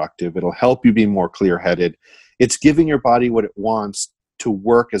more productive. It'll help you be more clear-headed. It's giving your body what it wants to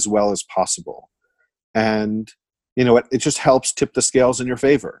work as well as possible. And, it just helps tip the scales in your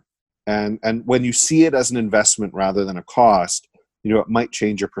favor. And when you see it as an investment rather than a cost, it might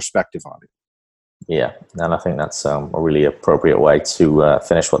change your perspective on it. Yeah, and I think that's a really appropriate way to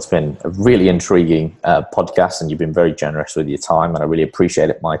finish what's been a really intriguing podcast, and you've been very generous with your time, and I really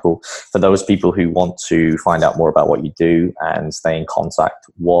appreciate it, Michael. For those people who want to find out more about what you do and stay in contact,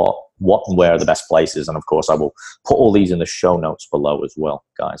 what and where are the best places? And of course, I will put all these in the show notes below as well,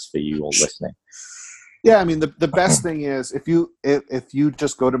 guys, for you all listening. Yeah, I mean, the best thing is if you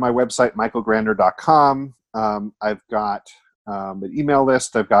just go to my website, michaelgrander.com, I've got an email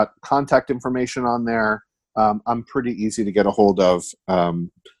list. I've got contact information on there. I'm pretty easy to get a hold of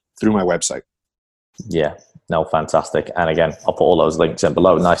through my website. Yeah, no, fantastic. And again, I'll put all those links in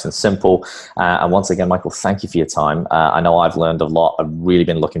below, nice and simple. And once again, Michael, thank you for your time. I know I've learned a lot. I've really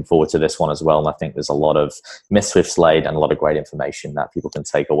been looking forward to this one as well. And I think there's a lot of myths we've slayed and a lot of great information that people can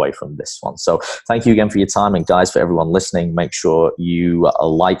take away from this one. So thank you again for your time. And guys, for everyone listening, make sure you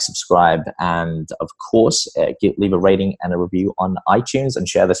like, subscribe, and of course, leave a rating and a review on iTunes, and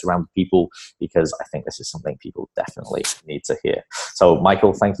share this around with people, because I think this is something people definitely need to hear. So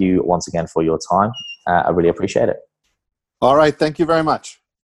Michael, thank you once again for your time. I really appreciate it. All right. Thank you very much.